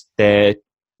guests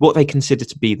what they consider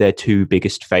to be their two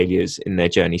biggest failures in their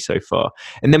journey so far.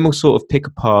 And then we'll sort of pick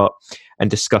apart and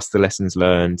discuss the lessons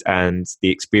learned and the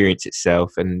experience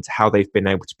itself and how they've been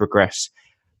able to progress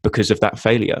because of that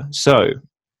failure. So,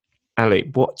 Ali,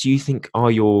 what do you think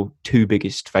are your two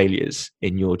biggest failures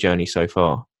in your journey so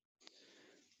far?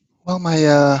 Well,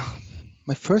 my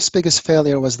first biggest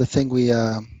failure was the thing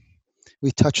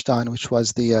we touched on, which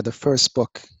was the first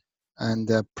book,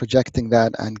 and projecting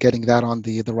that and getting that on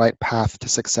the right path to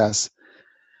success.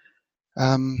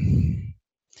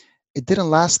 It didn't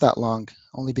last that long,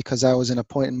 only because I was in a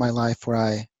point in my life where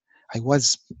I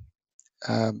was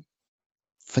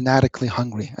fanatically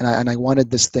hungry, and I wanted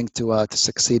this thing to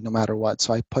succeed no matter what.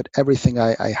 So I put everything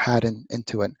I had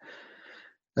into it.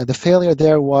 The failure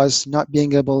there was not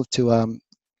being able to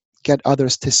get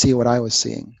others to see what I was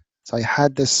seeing. So I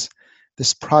had this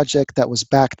project that was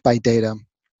backed by data.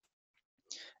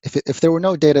 If there were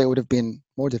no data, it would have been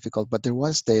more difficult, but there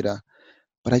was data.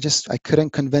 But I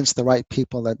couldn't convince the right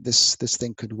people that this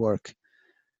thing could work.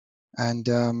 And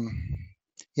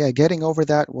getting over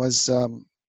that was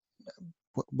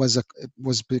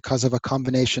because of a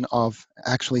combination of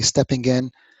actually stepping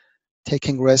in,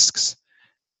 taking risks,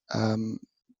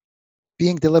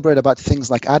 being deliberate about things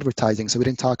like advertising. So we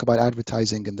didn't talk about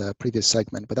advertising in the previous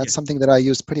segment, but that's something that I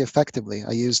used pretty effectively.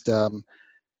 I used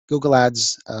Google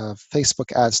Ads,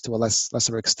 Facebook ads to a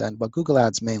lesser extent, but Google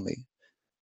Ads mainly.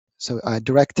 So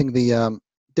directing the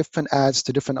different ads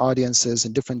to different audiences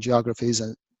in different geographies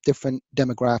and different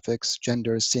demographics,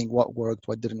 genders, seeing what worked,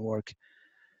 what didn't work.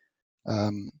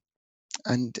 And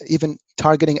even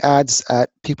targeting ads at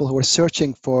people who are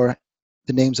searching for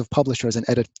the names of publishers and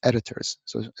editors.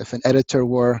 So if an editor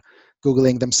were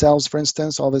Googling themselves, for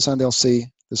instance, all of a sudden they'll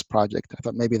see this project. I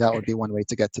thought maybe that would be one way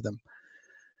to get to them.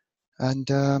 And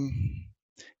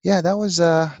that was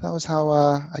how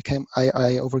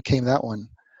I overcame that one.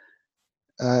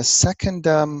 Second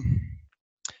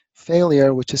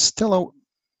failure, which is still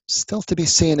to be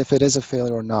seen if it is a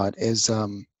failure or not, is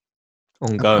ongoing.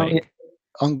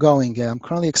 Yeah, I'm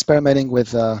currently experimenting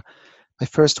with my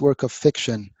first work of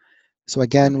fiction. So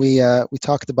again, we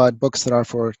talked about books that are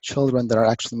for children that are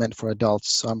actually meant for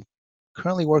adults. So I'm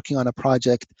currently working on a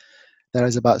project that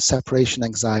is about separation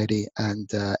anxiety and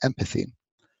empathy,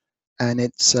 and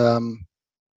it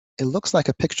looks like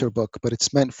a picture book, but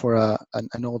it's meant for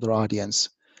an older audience.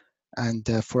 And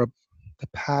for the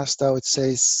past, I would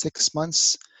say, 6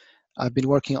 months, I've been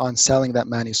working on selling that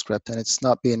manuscript, and it's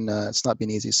not been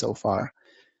easy so far.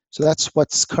 So that's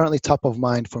what's currently top of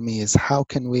mind for me: is how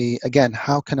can I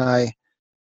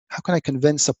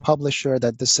convince a publisher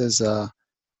that this is a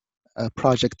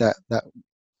project that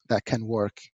can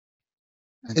work?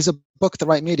 And is a book the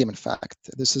right medium? In fact,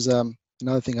 this is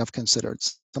another thing I've considered.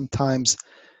 Sometimes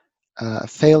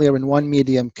failure in one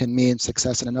medium can mean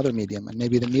success in another medium, and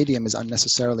maybe the medium is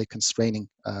unnecessarily constraining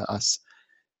us.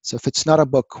 So if it's not a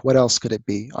book, what else could it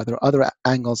be? Are there other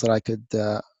angles that I could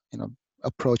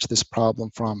approach this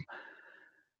problem from?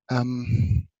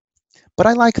 But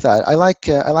I like that. I like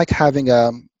having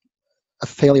a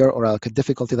failure or a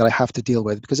difficulty that I have to deal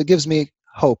with, because it gives me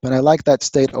hope, and I like that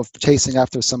state of chasing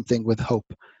after something with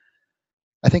hope.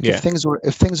 I think if things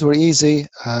were easy,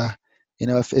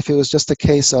 if it was just a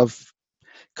case of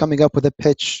coming up with a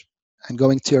pitch and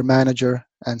going to your manager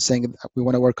and saying we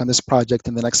want to work on this project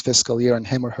in the next fiscal year, and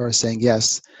him or her saying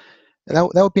yes, that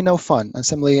would be no fun. And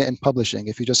similarly in publishing,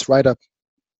 if you just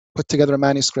put together a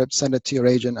manuscript, send it to your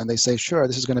agent, and they say, sure,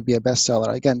 this is going to be a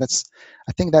bestseller. Again,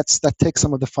 I think that takes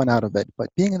some of the fun out of it. But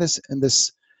being in this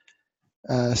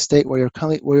state where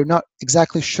you're not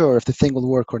exactly sure if the thing will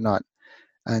work or not,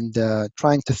 and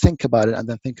trying to think about it and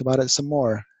then think about it some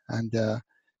more, and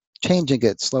changing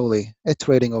it slowly,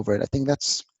 iterating over it. I think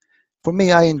for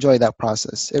me, I enjoy that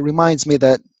process. It reminds me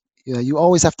that you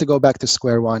always have to go back to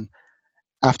square one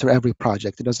after every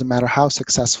project. It doesn't matter how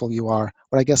successful you are,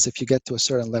 or I guess if you get to a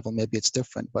certain level, maybe it's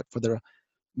different. But for the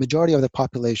majority of the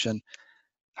population,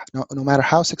 no matter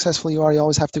how successful you are, you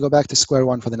always have to go back to square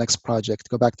one for the next project,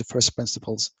 go back to first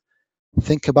principles,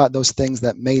 think about those things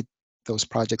that made those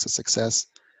projects a success,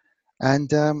 And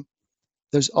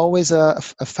there's always a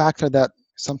factor that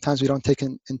sometimes we don't take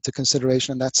into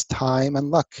consideration, and that's time and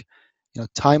luck.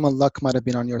 Time and luck might have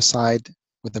been on your side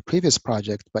with the previous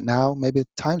project, but now maybe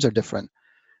times are different.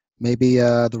 Maybe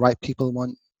the right people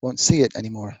won't see it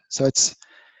anymore. So it's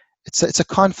a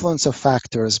confluence of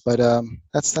factors, but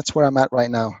that's where I'm at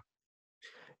right now.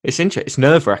 It's interesting. It's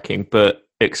nerve-wracking, but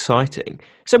exciting.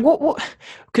 So what?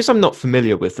 Because I'm not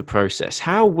familiar with the process.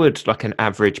 How would like an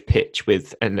average pitch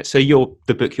with, and so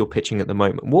the book you're pitching at the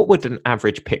moment? What would an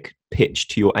average pitch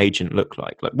to your agent look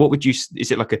like? Like, what would you? Is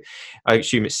it like I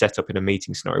assume it's set up in a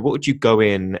meeting scenario. What would you go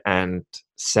in and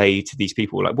say to these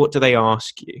people? Like, what do they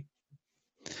ask you?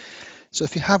 So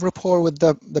if you have rapport with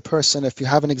the person, if you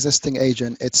have an existing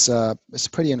agent, it's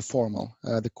pretty informal.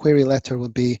 The query letter will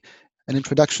be an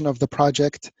introduction of the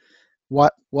project,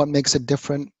 what makes it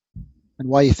different, and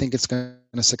why you think it's going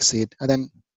to succeed, and then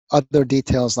other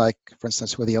details like, for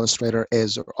instance, who the illustrator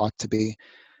is or ought to be,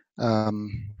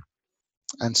 and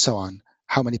so on.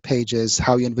 How many pages,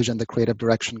 how you envision the creative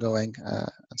direction going,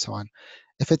 and so on.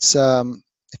 If it's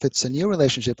a new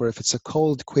relationship or if it's a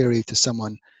cold query to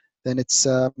someone, then it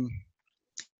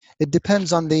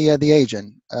depends on the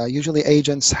agent. Usually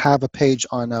agents have a page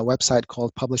on a website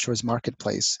called Publishers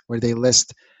Marketplace where they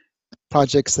list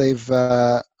projects they've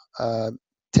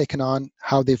taken on,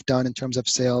 how they've done in terms of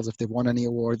sales, if they've won any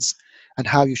awards, and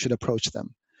how you should approach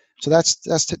them. So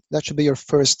that should be your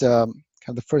first kind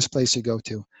of the first place you go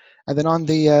to. And then on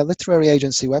the literary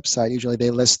agency website, usually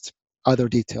they list other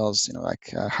details,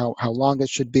 like how long it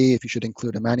should be, if you should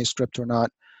include a manuscript or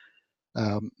not.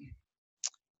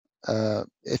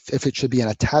 If it should be an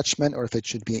attachment, or if it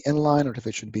should be inline, or if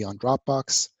it should be on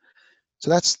Dropbox. So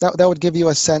that would give you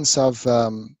a sense of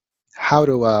how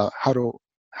to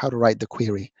write the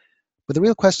query. But the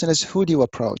real question is, who do you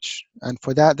approach? And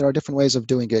for that, there are different ways of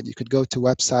doing it. You could go to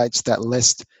websites that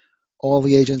list all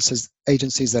the agencies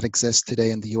that exist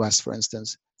today in the US, for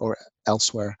instance, or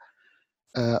elsewhere.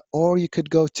 Or you could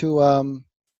go to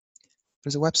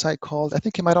there's a website called, I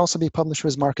think it might also be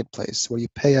Publishers Marketplace, where you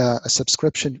pay a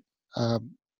subscription,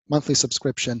 monthly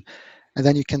subscription, and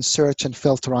then you can search and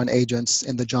filter on agents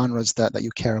in the genres that you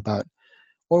care about.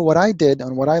 Or what I did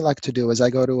and what I like to do is I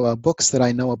go to books that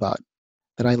I know about,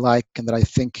 that I like, and that I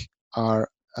think are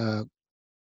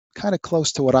kind of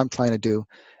close to what I'm trying to do,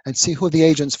 and see who the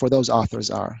agents for those authors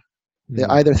are. They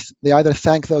either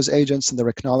thank those agents in their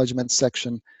acknowledgement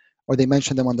section, or they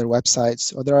mention them on their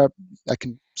websites, or I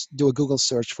can do a Google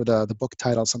search for the book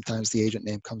title. Sometimes the agent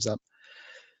name comes up.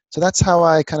 So that's how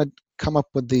I kind of come up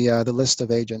with the list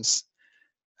of agents,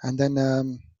 and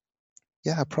then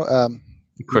you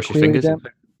cross your fingers.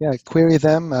 Query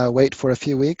them. Wait for a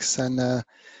few weeks, and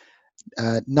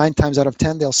 9 times out of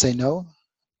 10 they'll say no,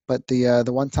 but the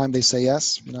one time they say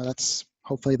yes, that's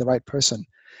hopefully the right person.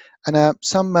 And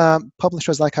some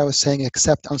publishers, like I was saying,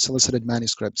 accept unsolicited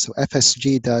manuscripts. So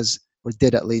FSG does, or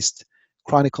did at least.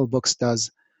 Chronicle Books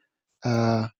does.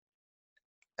 I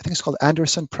think it's called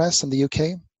Anderson Press in the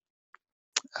UK.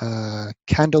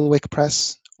 Candlewick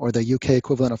Press, or the UK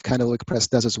equivalent of Candlewick Press,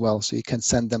 does as well. So you can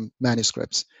send them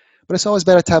manuscripts. But it's always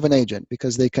better to have an agent,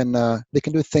 because they can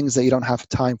do things that you don't have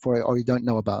time for or you don't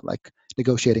know about, like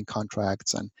negotiating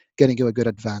contracts and getting you a good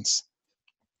advance.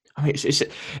 I mean,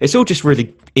 it's all just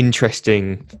really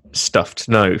interesting stuff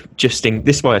to know. This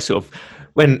is why I sort of,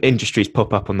 when industries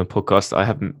pop up on the podcast that I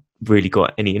haven't really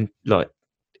got any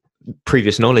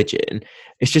previous knowledge in,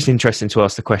 it's just interesting to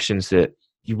ask the questions that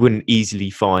you wouldn't easily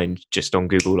find just on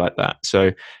Google like that.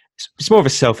 So it's more of a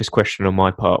selfish question on my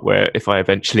part, where if I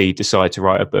eventually decide to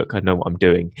write a book, I know what I'm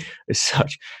doing as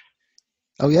such.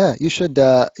 Oh yeah, you should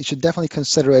definitely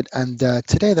consider it. And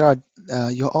today there are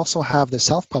you also have the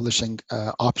self-publishing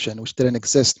option, which didn't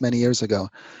exist many years ago.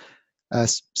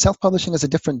 Self-publishing is a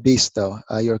different beast, though.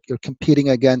 You're competing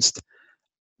against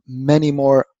many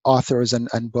more authors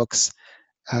and books.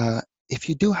 If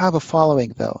you do have a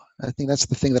following, though, I think that's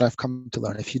the thing that I've come to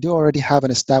learn. If you do already have an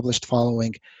established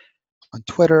following on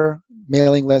Twitter,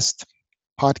 mailing list,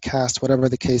 podcast, whatever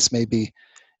the case may be,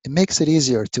 it makes it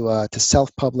easier to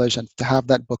self-publish and to have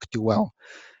that book do well.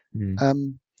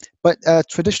 But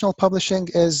traditional publishing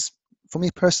is, for me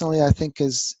personally, I think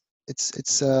it's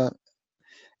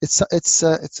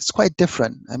quite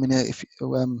different. I mean, if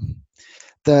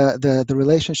the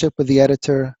relationship with the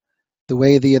editor, the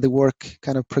way the work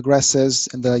kind of progresses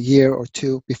in the year or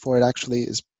two before it actually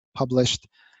is published,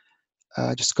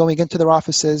 just going into their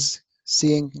offices,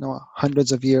 seeing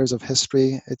hundreds of years of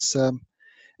history,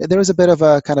 there is a bit of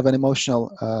a kind of an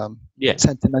emotional,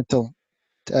 sentimental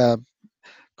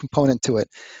component to it.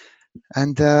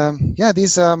 And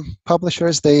these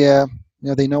publishers, they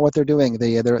They know what they're doing.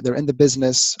 They're in the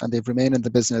business, and they've remained in the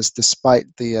business despite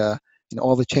the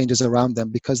all the changes around them,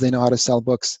 because they know how to sell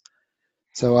books.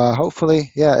 So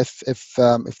hopefully, yeah,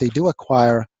 if they do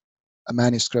acquire a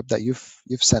manuscript that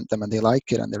you've sent them and they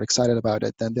like it and they're excited about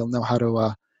it, then they'll know how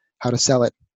to sell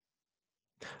it.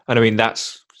 And I mean,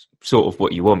 that's sort of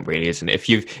what you want, really, isn't it? If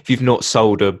you've not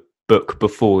sold a book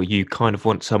before, you kind of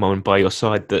want someone by your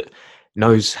side that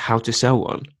knows how to sell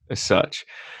one as such.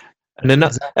 And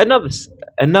Exactly.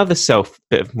 another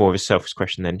bit of more of a selfish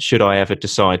question then, should I ever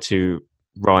decide to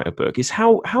write a book, is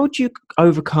how do you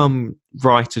overcome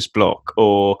writer's block,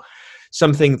 or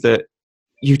something that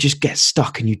you just get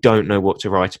stuck and you don't know what to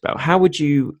write about? How would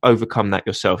you overcome that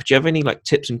yourself? Do you have any like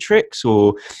tips and tricks,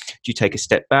 or do you take a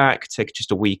step back, take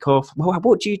just a week off?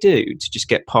 What do you do to just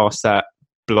get past that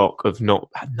block of not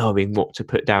knowing what to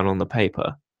put down on the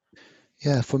paper?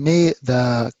 Yeah, for me,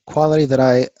 the quality that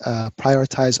I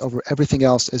prioritize over everything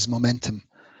else is momentum,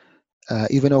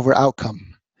 even over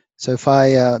outcome. So if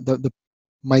I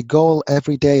my goal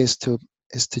every day is to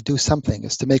do something,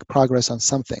 is to make progress on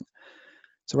something.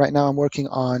 So right now I'm working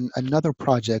on another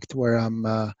project where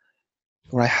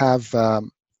I have a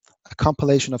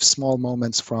compilation of small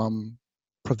moments from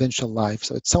provincial life.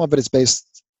 So some of it is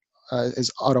based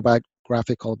is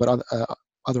autobiographical, but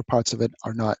other parts of it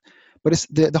are not. But it's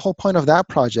the whole point of that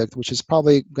project, which is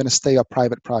probably going to stay a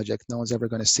private project. No one's ever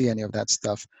going to see any of that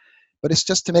stuff. But it's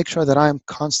just to make sure that I'm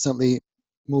constantly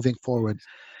moving forward.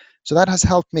 So that has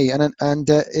helped me, and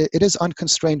it is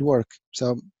unconstrained work.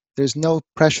 So there's no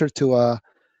pressure to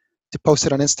post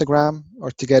it on Instagram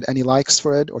or to get any likes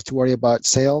for it or to worry about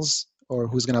sales or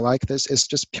who's going to like this. It's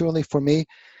just purely for me,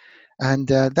 and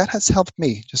that has helped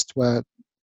me just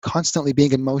constantly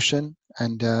being in motion,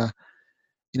 and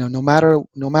no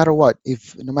matter what,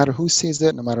 if no matter who sees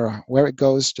it, no matter where it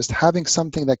goes, just having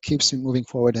something that keeps me moving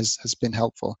forward has been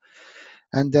helpful.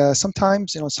 And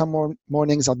sometimes, some more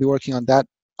mornings I'll be working on that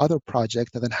other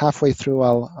project, and then halfway through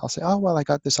I'll say, oh well, I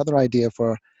got this other idea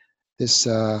for this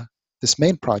this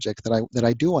main project that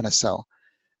I do want to sell.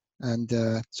 And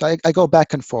so I go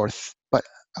back and forth, but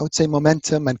I would say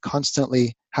momentum and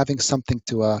constantly having something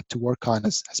to work on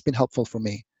has been helpful for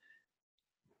me.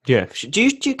 Yeah. Do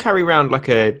you carry around like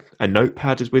a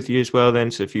notepad as with you as well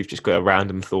then? So if you've just got a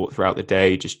random thought throughout the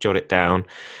day, just jot it down.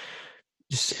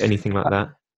 Just anything like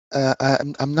that.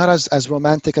 I'm not as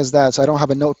romantic as that, so I don't have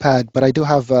a notepad, but I do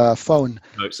have a phone,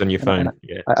 Notes on your and phone.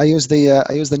 Yeah. I use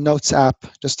the Notes app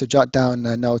just to jot down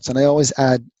notes, and I always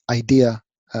add idea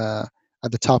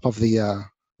at the top of the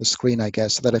screen, I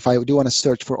guess, so that if I do want to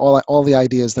search for all the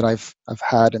ideas that I've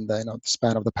had in the the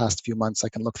span of the past few months, I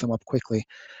can look them up quickly.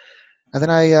 And then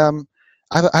I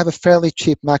have a fairly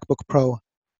cheap MacBook Pro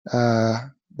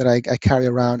that I carry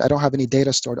around. I don't have any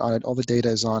data stored on it. All the data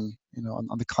is on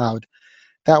the cloud.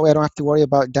 That way, I don't have to worry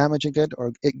about damaging it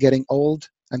or it getting old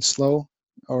and slow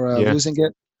or Yeah. losing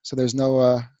it. So there's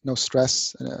no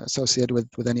stress associated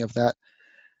with any of that.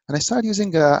 And I started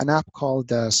using an app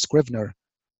called Scrivener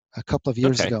a couple of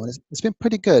years Okay. ago, and it's been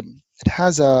pretty good. It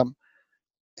has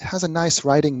a nice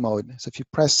writing mode. So if you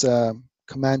press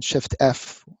Command Shift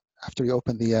F after you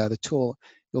open the tool,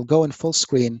 you'll go in full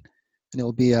screen, and it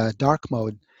will be a dark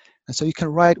mode. And so you can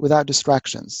write without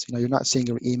distractions. You're not seeing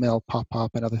your email pop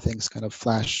up and other things kind of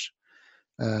flash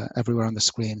everywhere on the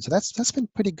screen. So that's been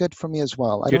pretty good for me as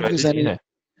well. Good idea.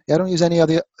 Yeah. I don't use any of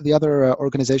the other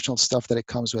organizational stuff that it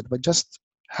comes with, but just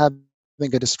having a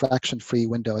distraction-free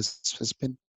window has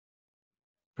been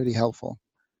pretty helpful.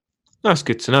 That's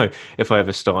good to know. If I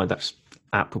ever started, that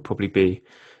app will probably be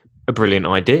a brilliant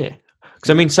idea. Because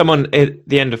I Yeah. mean, someone at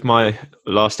the end of my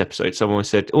last episode, someone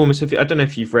said, almost, I don't know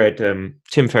if you've read,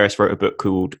 Tim Ferriss wrote a book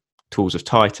called Tools of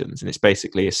Titans, and it's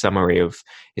basically a summary of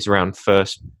his around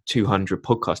first 200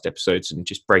 podcast episodes and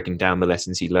just breaking down the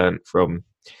lessons he learned from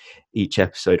each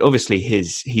episode. Obviously,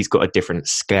 he's got a different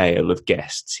scale of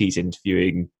guests. He's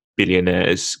interviewing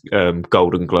billionaires,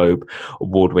 Golden Globe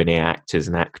award-winning actors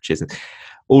and actresses, and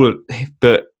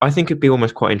but I think it'd be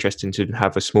almost quite interesting to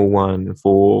have a small one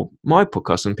for my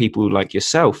podcast and people like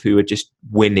yourself who are just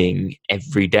winning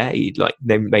every day. Like,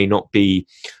 they may not be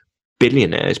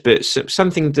billionaires, but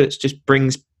something that just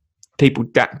brings people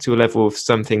back to a level of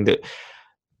something that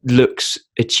looks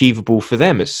achievable for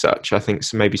them as such. I think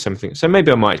so, maybe something. So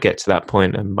maybe I might get to that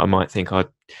point, and I might think I'd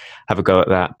have a go at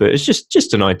that. But it's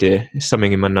just an idea. It's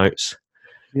something in my notes.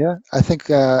 Yeah, I think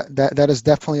that is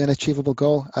definitely an achievable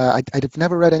goal. I've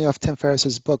never read any of Tim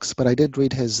Ferriss's books, but I did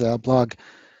read his blog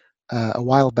a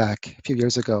while back, a few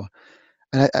years ago,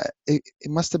 and it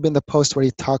must have been the post where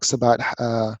he talks about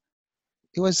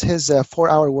it was his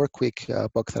 4-Hour Work Week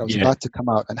book that was Yeah. about to come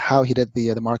out, and how he did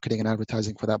the marketing and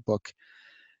advertising for that book.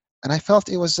 I felt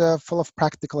it was full of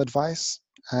practical advice,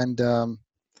 and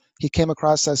he came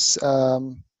across as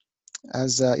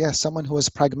yeah, someone who was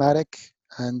pragmatic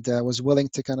and was willing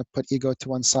to kind of put ego to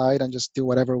one side and just do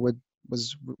whatever would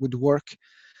work.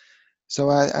 So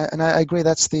I agree.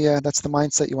 That's the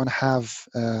mindset you want to have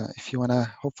if you want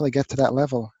to hopefully get to that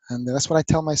level. And that's what I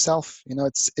tell myself.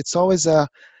 It's always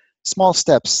small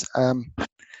steps.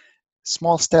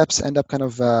 Small steps end up kind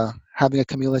of having a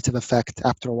cumulative effect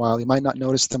after a while. You might not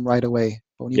notice them right away,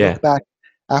 but when you Yeah. look back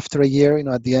after a year,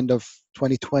 at the end of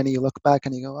 2020, you look back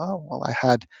and you go, oh well, I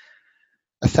had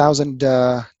 1,000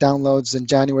 downloads in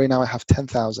January. Now I have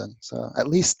 10,000. So at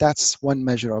least that's one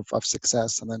measure of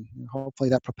success, and then hopefully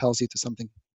that propels you to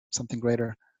something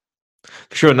greater.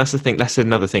 For sure, and that's the thing. That's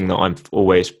another thing that I'm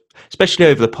always, especially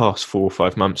over the past 4 or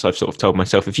 5 months, I've sort of told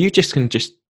myself, if you can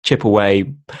just chip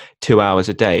away 2 hours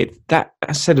a day, that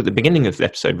I said at the beginning of the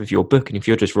episode with your book, and if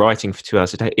you're just writing for 2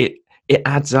 hours a day, it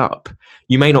adds up.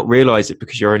 You may not realize it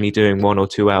because you're only doing 1 or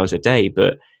 2 hours a day,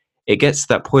 but it gets to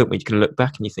that point where you can look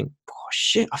back and you think, oh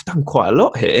shit, I've done quite a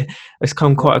lot here. It's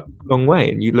come quite a long way.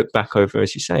 And you look back over,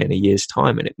 as you say, in a year's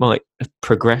time, and it might have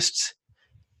progressed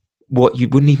what you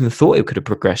wouldn't even have thought it could have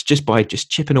progressed just by just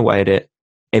chipping away at it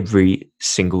every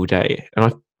single day.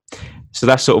 So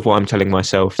that's sort of what I'm telling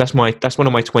myself. That's one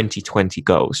of my 2020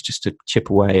 goals, just to chip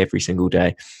away every single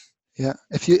day. Yeah.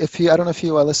 If you, I don't know if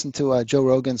you listen to Joe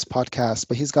Rogan's podcast,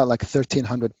 but he's got like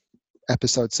 1,300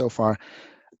 episodes so far.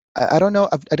 I don't know.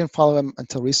 I didn't follow him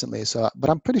until recently, but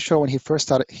I'm pretty sure when he first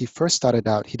started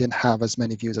out, he didn't have as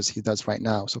many views as he does right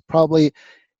now. So probably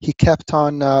he kept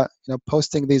on,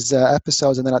 posting these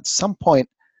episodes, and then at some point,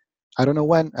 I don't know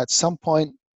when, at some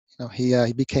point,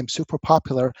 he became super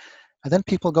popular, and then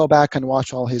people go back and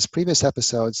watch all his previous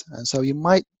episodes, and so you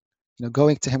might,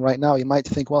 going to him right now, you might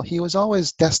think, well, he was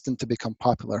always destined to become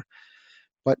popular,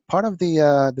 but part of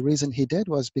the reason he did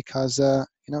was because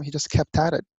he just kept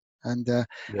at it. And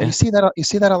you see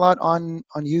that a lot on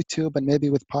YouTube, and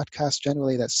maybe with podcasts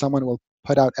generally, that someone will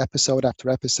put out episode after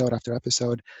episode after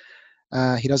episode.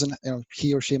 He doesn't,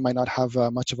 he or she might not have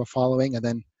much of a following, and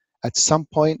then at some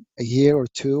point, a year or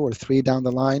 2 or 3 down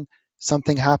the line,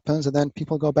 something happens, and then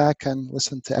people go back and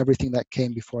listen to everything that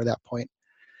came before that point.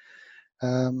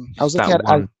 I was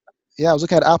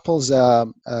looking at Apple's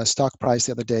stock price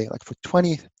the other day. Like for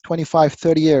 20, 25,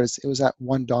 30 years, it was at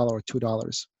 $1 or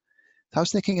 $2. I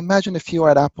was thinking, imagine if you were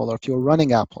at Apple, or if you were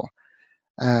running Apple,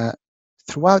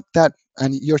 throughout that,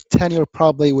 and your tenure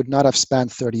probably would not have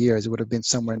spanned 30 years. It would have been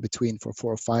somewhere in between for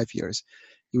 4 or 5 years.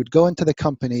 You would go into the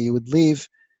company, you would leave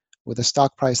with a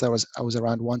stock price that was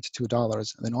around $1 to $2,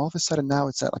 and then all of a sudden now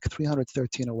it's at like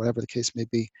 313 or whatever the case may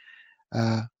be.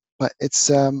 But it's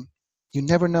you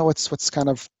never know what's kind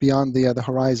of beyond the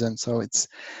horizon. So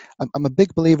I'm a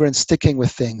big believer in sticking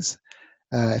with things.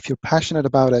 If you're passionate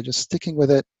about it, just sticking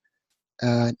with it.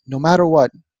 No matter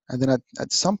what, and then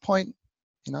at some point,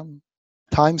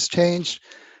 times change,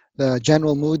 the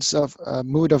general mood of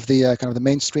the kind of the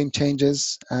mainstream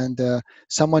changes, and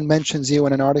someone mentions you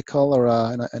in an article or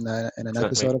in an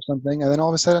episode of something, and then all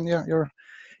of a sudden you're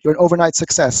an overnight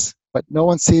success, but no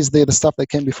one sees the stuff that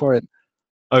came before it.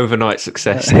 Overnight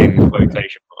success in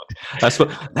quotation marks. That's what.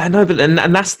 No, but and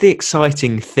that's the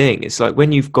exciting thing. It's like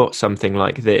when you've got something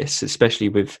like this, especially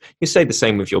with, you say the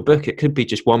same with your book. It could be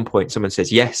just one point someone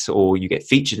says yes, or you get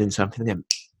featured in something, then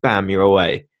bam, you're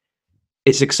away.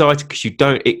 It's exciting because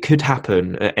it could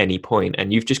happen at any point,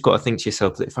 and you've just got to think to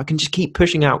yourself that if I can just keep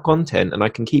pushing out content, and I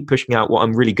can keep pushing out what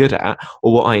I'm really good at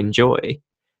or what I enjoy,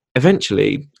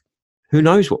 eventually, who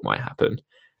knows what might happen.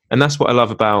 And that's what I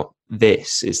love about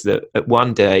this, is that at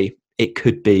one day it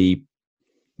could be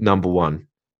number one.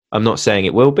 I'm not saying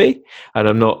it will be, and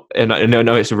I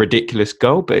know it's a ridiculous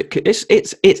goal, but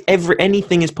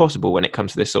anything is possible when it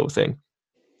comes to this sort of thing.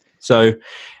 So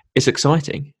it's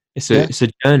exciting. It's a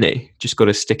journey. Just got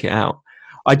to stick it out.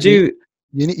 You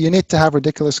need to have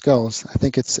ridiculous goals. I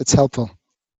think it's helpful.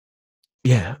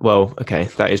 Yeah. Well, okay,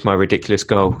 that is my ridiculous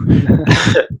goal.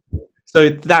 So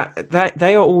that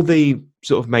they are all the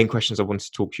sort of main questions I wanted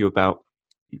to talk to you about,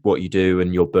 what you do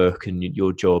and your book and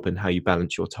your job and how you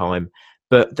balance your time.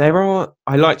 But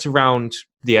I like to round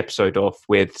the episode off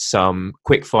with some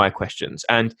quick fire questions.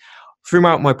 And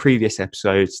throughout my previous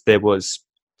episodes, there was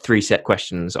 3 set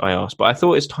questions I asked, but I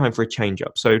thought it's time for a change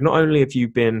up. So not only have you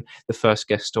been the first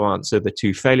guest to answer the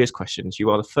 2 failures questions,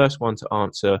 you are the first one to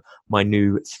answer my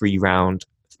new 3 round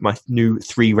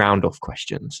off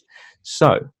questions. So,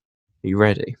 are you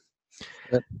ready?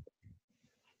 Yep.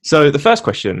 So the first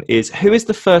question is, who is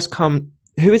the first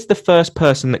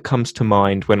person that comes to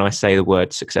mind when I say the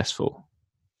word successful?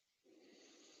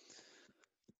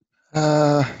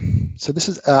 So this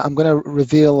is I'm going to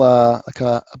reveal like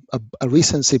a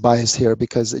recency bias here,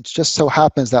 because it just so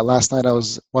happens that last night I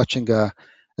was watching a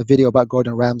video about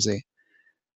Gordon Ramsay,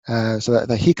 so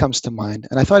that he comes to mind,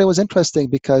 and I thought it was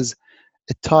interesting because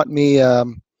it taught me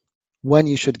when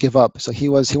you should give up. So he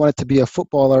wanted to be a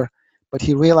footballer, but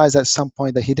he realized at some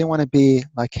point that he didn't want to be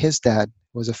like his dad,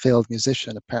 who was a failed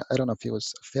musician. I don't know if he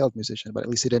was a failed musician, but at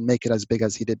least he didn't make it as big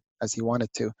as he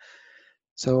wanted to.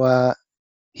 So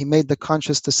he made the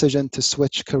conscious decision to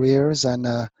switch careers and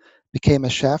became a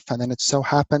chef. And then it so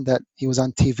happened that he was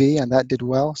on TV and that did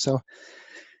well. So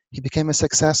he became a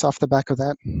success off the back of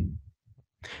that.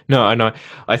 No, and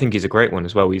I think he's a great one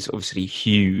as well. He's obviously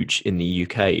huge in the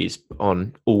UK. He's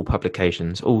on all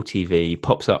publications, all TV,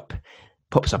 pops up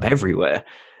everywhere.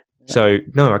 Yeah. So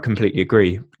no, I completely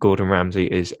agree. Gordon Ramsay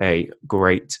is a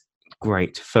great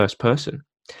first person.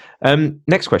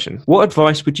 Next question. What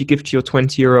advice would you give to your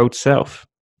 20-year-old self?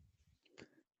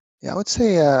 Yeah, I would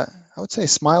say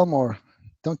smile more.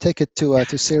 Don't take it too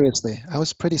seriously. I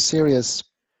was pretty serious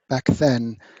back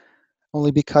then,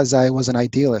 only because I was an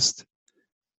idealist.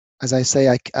 As I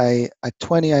say, I at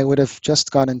 20 I would have just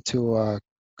gone into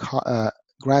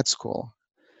grad school,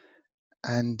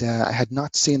 and I had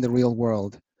not seen the real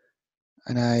world,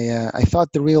 and I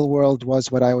thought the real world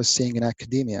was what I was seeing in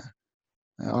academia.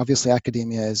 Obviously,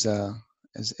 academia is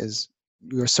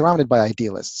you're surrounded by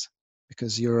idealists,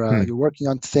 because you're working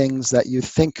on things that you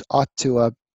think ought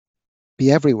to be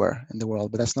everywhere in the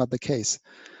world, but that's not the case.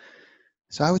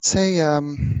 So I would say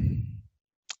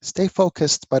stay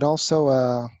focused, but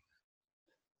also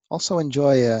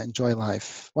enjoy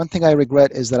life. One thing I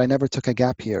regret is that I never took a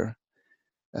gap year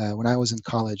when I was in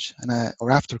college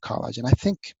or after college, and I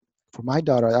think for my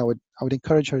daughter, I would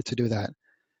encourage her to do that.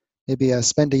 Maybe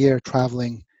spend a year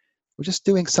traveling or just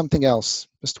doing something else.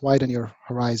 Just widen your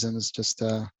horizons. Just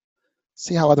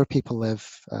see how other people live.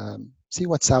 See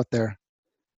what's out there.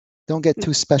 Don't get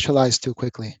too specialized too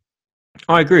quickly.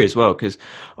 I agree as well, because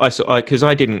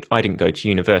I didn't go to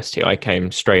university. I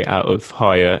came straight out of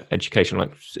higher education,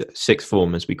 like sixth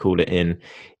form as we call it in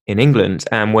England,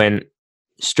 and went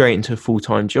straight into a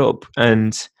full-time job.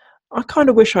 And I kind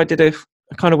of wish I did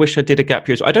a gap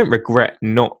year. I don't regret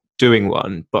not doing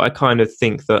one, but I kind of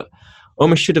think that I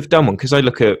almost should have done one, because I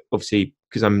look at, obviously,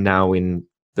 because I'm now in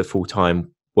the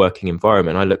full-time working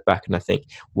environment, I look back and I think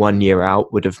 1 year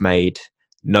out would have made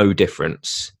no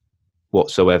difference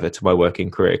whatsoever to my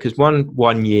working career, because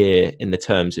one year in the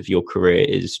terms of your career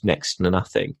is next to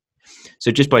nothing.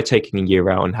 So just by taking a year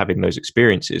out and having those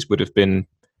experiences wouldn't have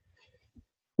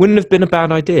been a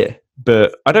bad idea.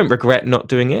 But I don't regret not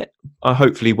doing it.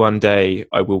 Hopefully one day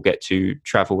I will get to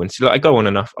travel and see. Like, I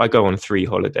go on 3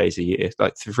 holidays a year,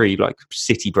 like 3 like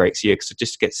city breaks a year, because I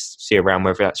just get to see around,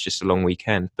 whether that's just a long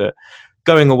weekend. But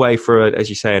going away for as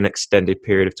you say, an extended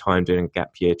period of time, doing a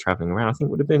gap year, traveling around, I think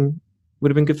would have been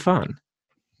good fun.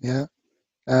 Yeah,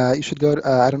 you should go.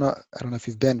 I don't know if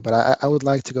you've been, but I would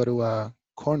like to go to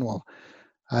Cornwall.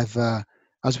 I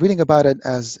was reading about it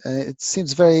it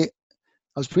seems very.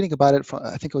 I was reading about it from,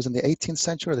 I think it was in the 18th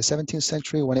century or the 17th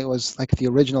century, when it was like the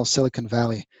original Silicon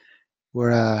Valley,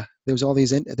 where there was all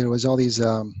these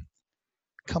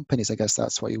companies, I guess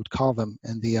that's what you would call them,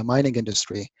 in the mining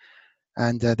industry,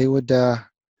 and they would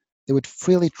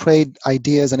freely trade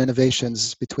ideas and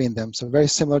innovations between them. So very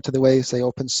similar to the way, say,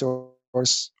 open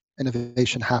source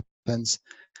innovation happens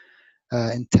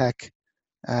in tech.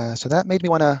 So that made me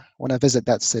want to visit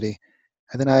that city,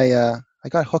 and then I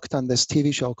got hooked on this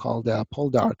TV show called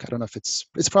Poldark. I don't know if it's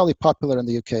probably popular in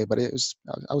the UK, but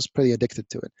I was pretty addicted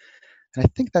to it, and I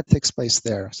think that takes place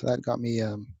there. So that got me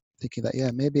thinking that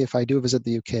maybe if I do visit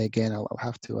the UK again, I'll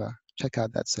have to check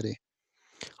out that city.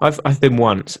 I've been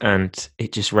once, and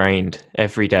it just rained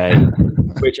every day.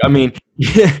 Which, I mean,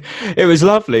 it was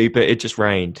lovely, but it just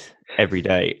rained every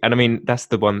day. And I mean, that's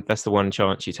the one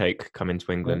chance you take coming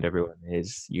to England, everyone,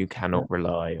 is you cannot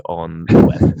rely on the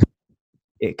weather.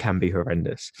 It can be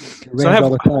horrendous. It rains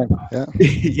all the time. Yeah.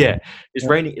 Yeah. It's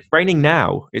raining. It's raining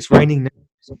now.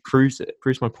 Proves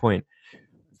my point.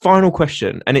 Final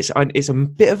question, and it's a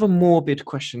bit of a morbid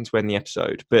question to end the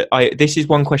episode, but this is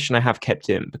one question I have kept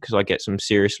in because I get some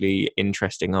seriously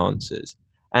interesting answers,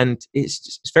 and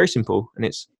it's very simple, and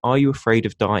it's: are you afraid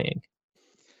of dying?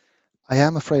 I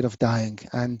am afraid of dying,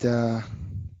 and I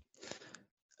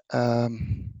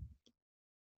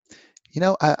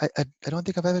don't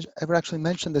think I've ever actually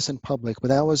mentioned this in public, but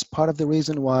that was part of the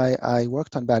reason why I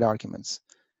worked on Bad Arguments,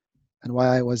 and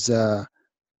why I was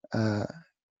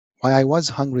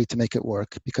hungry to make it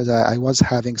work, because I was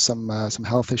having some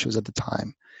health issues at the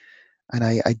time, and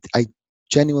I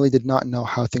genuinely did not know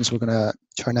how things were going to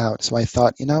turn out. So I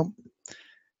thought,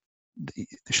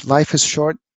 life is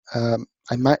short.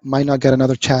 I might not get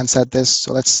another chance at this,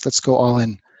 so let's go all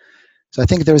in. So I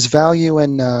think there's value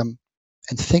in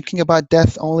thinking about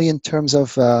death only in terms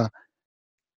of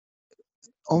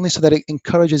only so that it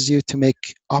encourages you to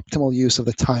make optimal use of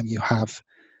the time you have.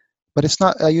 But it's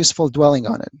not useful dwelling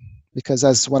on it, because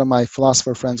as one of my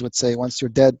philosopher friends would say, once you're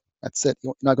dead, that's it.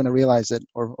 You're not going to realize it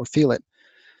or feel it.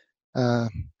 So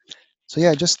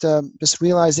yeah, just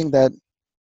realizing that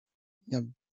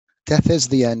death is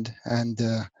the end, and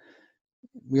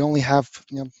we only have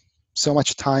so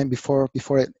much time before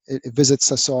it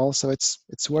visits us all. So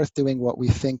it's worth doing what we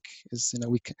think is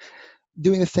we can,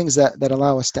 doing the things that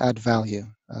allow us to add value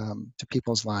to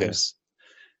people's lives.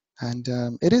 Yeah. And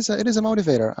it is a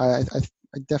motivator. I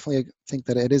definitely think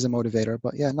that it is a motivator,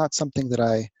 but yeah, not something that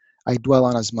I dwell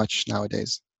on as much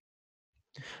nowadays.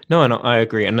 No, and I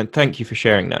agree. And thank you for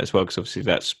sharing that as well, because obviously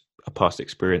that's a past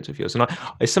experience of yours. And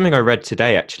it's something I read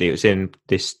today, actually. It was in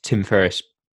this Tim Ferriss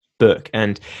book.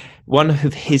 And one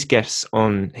of his guests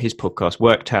on his podcast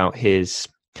worked out his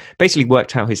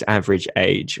average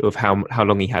age of how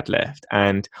long he had left.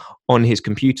 And on his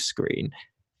computer screen,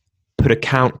 put a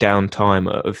countdown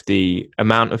timer of the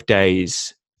amount of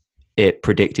days it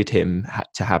predicted him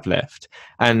to have left.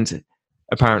 And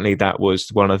apparently that was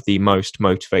one of the most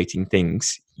motivating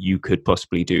things you could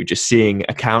possibly do. Just seeing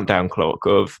a countdown clock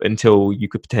of until you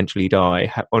could potentially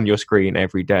die on your screen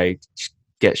every day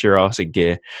gets your ass in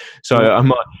gear. So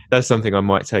that's something I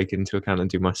might take into account and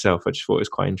do myself. I just thought it was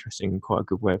quite interesting and quite a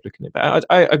good way of looking at that.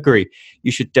 I agree.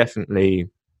 You should definitely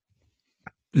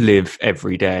live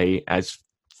every day as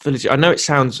fully. I know it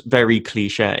sounds very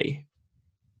cliche,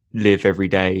 live every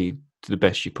day to the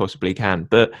best you possibly can,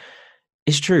 but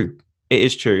it's true. It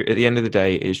is true. At the end of the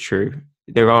day, it is true.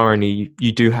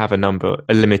 You do have a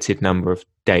limited number of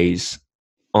days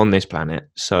on this planet.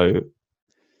 So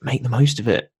make the most of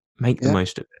it. Make the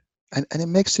most of it. And it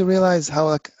makes you realize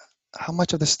how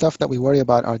much of the stuff that we worry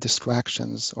about are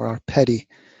distractions or are petty,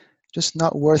 just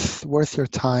not worth your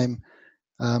time.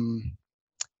 In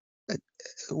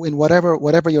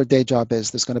whatever your day job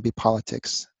is, there's going to be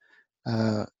politics.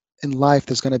 In life,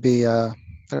 there's going to be there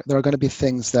are going to be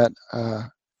things that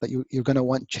you're going to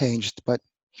want changed, but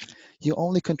you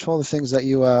only control the things that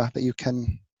you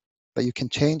can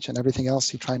change, and everything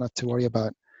else you try not to worry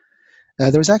about.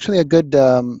 There was actually a good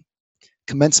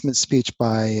commencement speech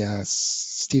by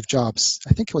Steve Jobs.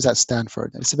 I think it was at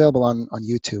Stanford. It's available on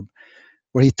YouTube,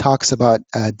 where he talks about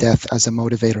death as a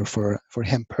motivator for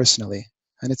him personally,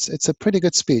 and it's a pretty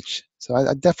good speech. So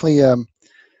I definitely,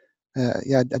 you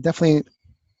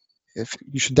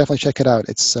should definitely check it out.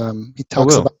 It's he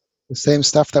talks about the same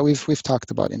stuff that we've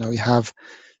talked about. You have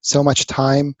so much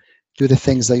time, do the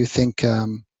things that you think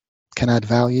can add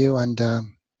value, and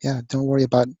don't worry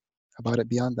about it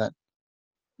beyond that.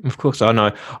 Of course, I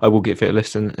know I will give it a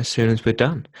listen as soon as we're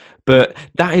done. But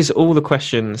that is all the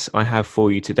questions I have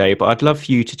for you today. But I'd love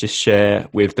for you to just share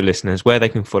with the listeners where they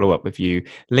can follow up with you,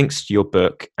 links to your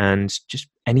book, and just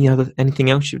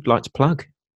anything else you'd like to plug.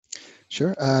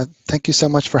 Sure. Thank you so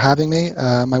much for having me.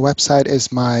 My website is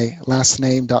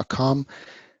mylastname.com.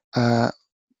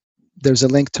 There's a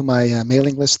link to my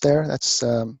mailing list there. That's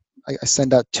I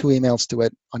send out 2 emails to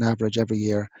it on average every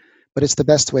year, but it's the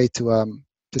best way to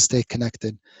stay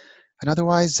connected. And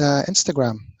otherwise,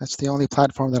 Instagram. That's the only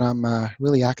platform that I'm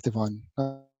really active on.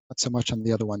 Not so much on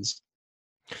the other ones.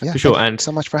 Yeah, for sure. Thank you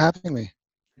so much for having me.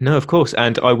 No, of course.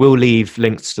 And I will leave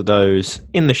links to those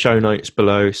in the show notes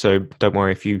below. So don't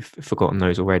worry if you've forgotten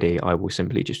those already. I will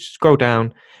simply just scroll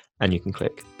down and you can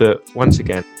click. But once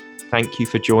again, thank you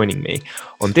for joining me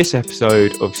on this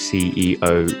episode of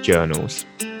CEO Journals.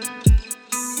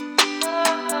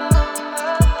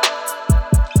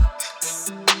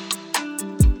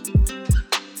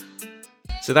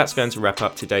 So that's going to wrap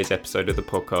up today's episode of the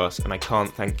podcast, and I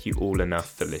can't thank you all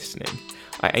enough for listening.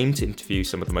 I aim to interview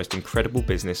some of the most incredible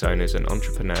business owners and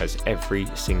entrepreneurs every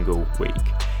single week.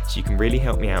 So you can really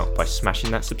help me out by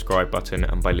smashing that subscribe button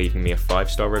and by leaving me a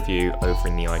 5-star review over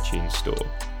in the iTunes store.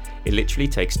 It literally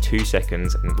takes 2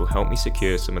 seconds and will help me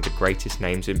secure some of the greatest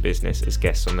names in business as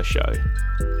guests on the show.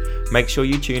 Make sure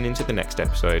you tune into the next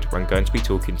episode where I'm going to be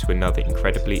talking to another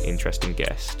incredibly interesting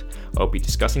guest. I'll be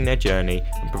discussing their journey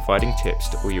and providing tips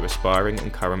to all you aspiring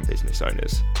and current business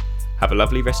owners. Have a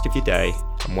lovely rest of your day,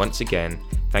 and once again,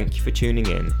 thank you for tuning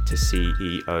in to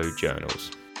CEO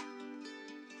Journals.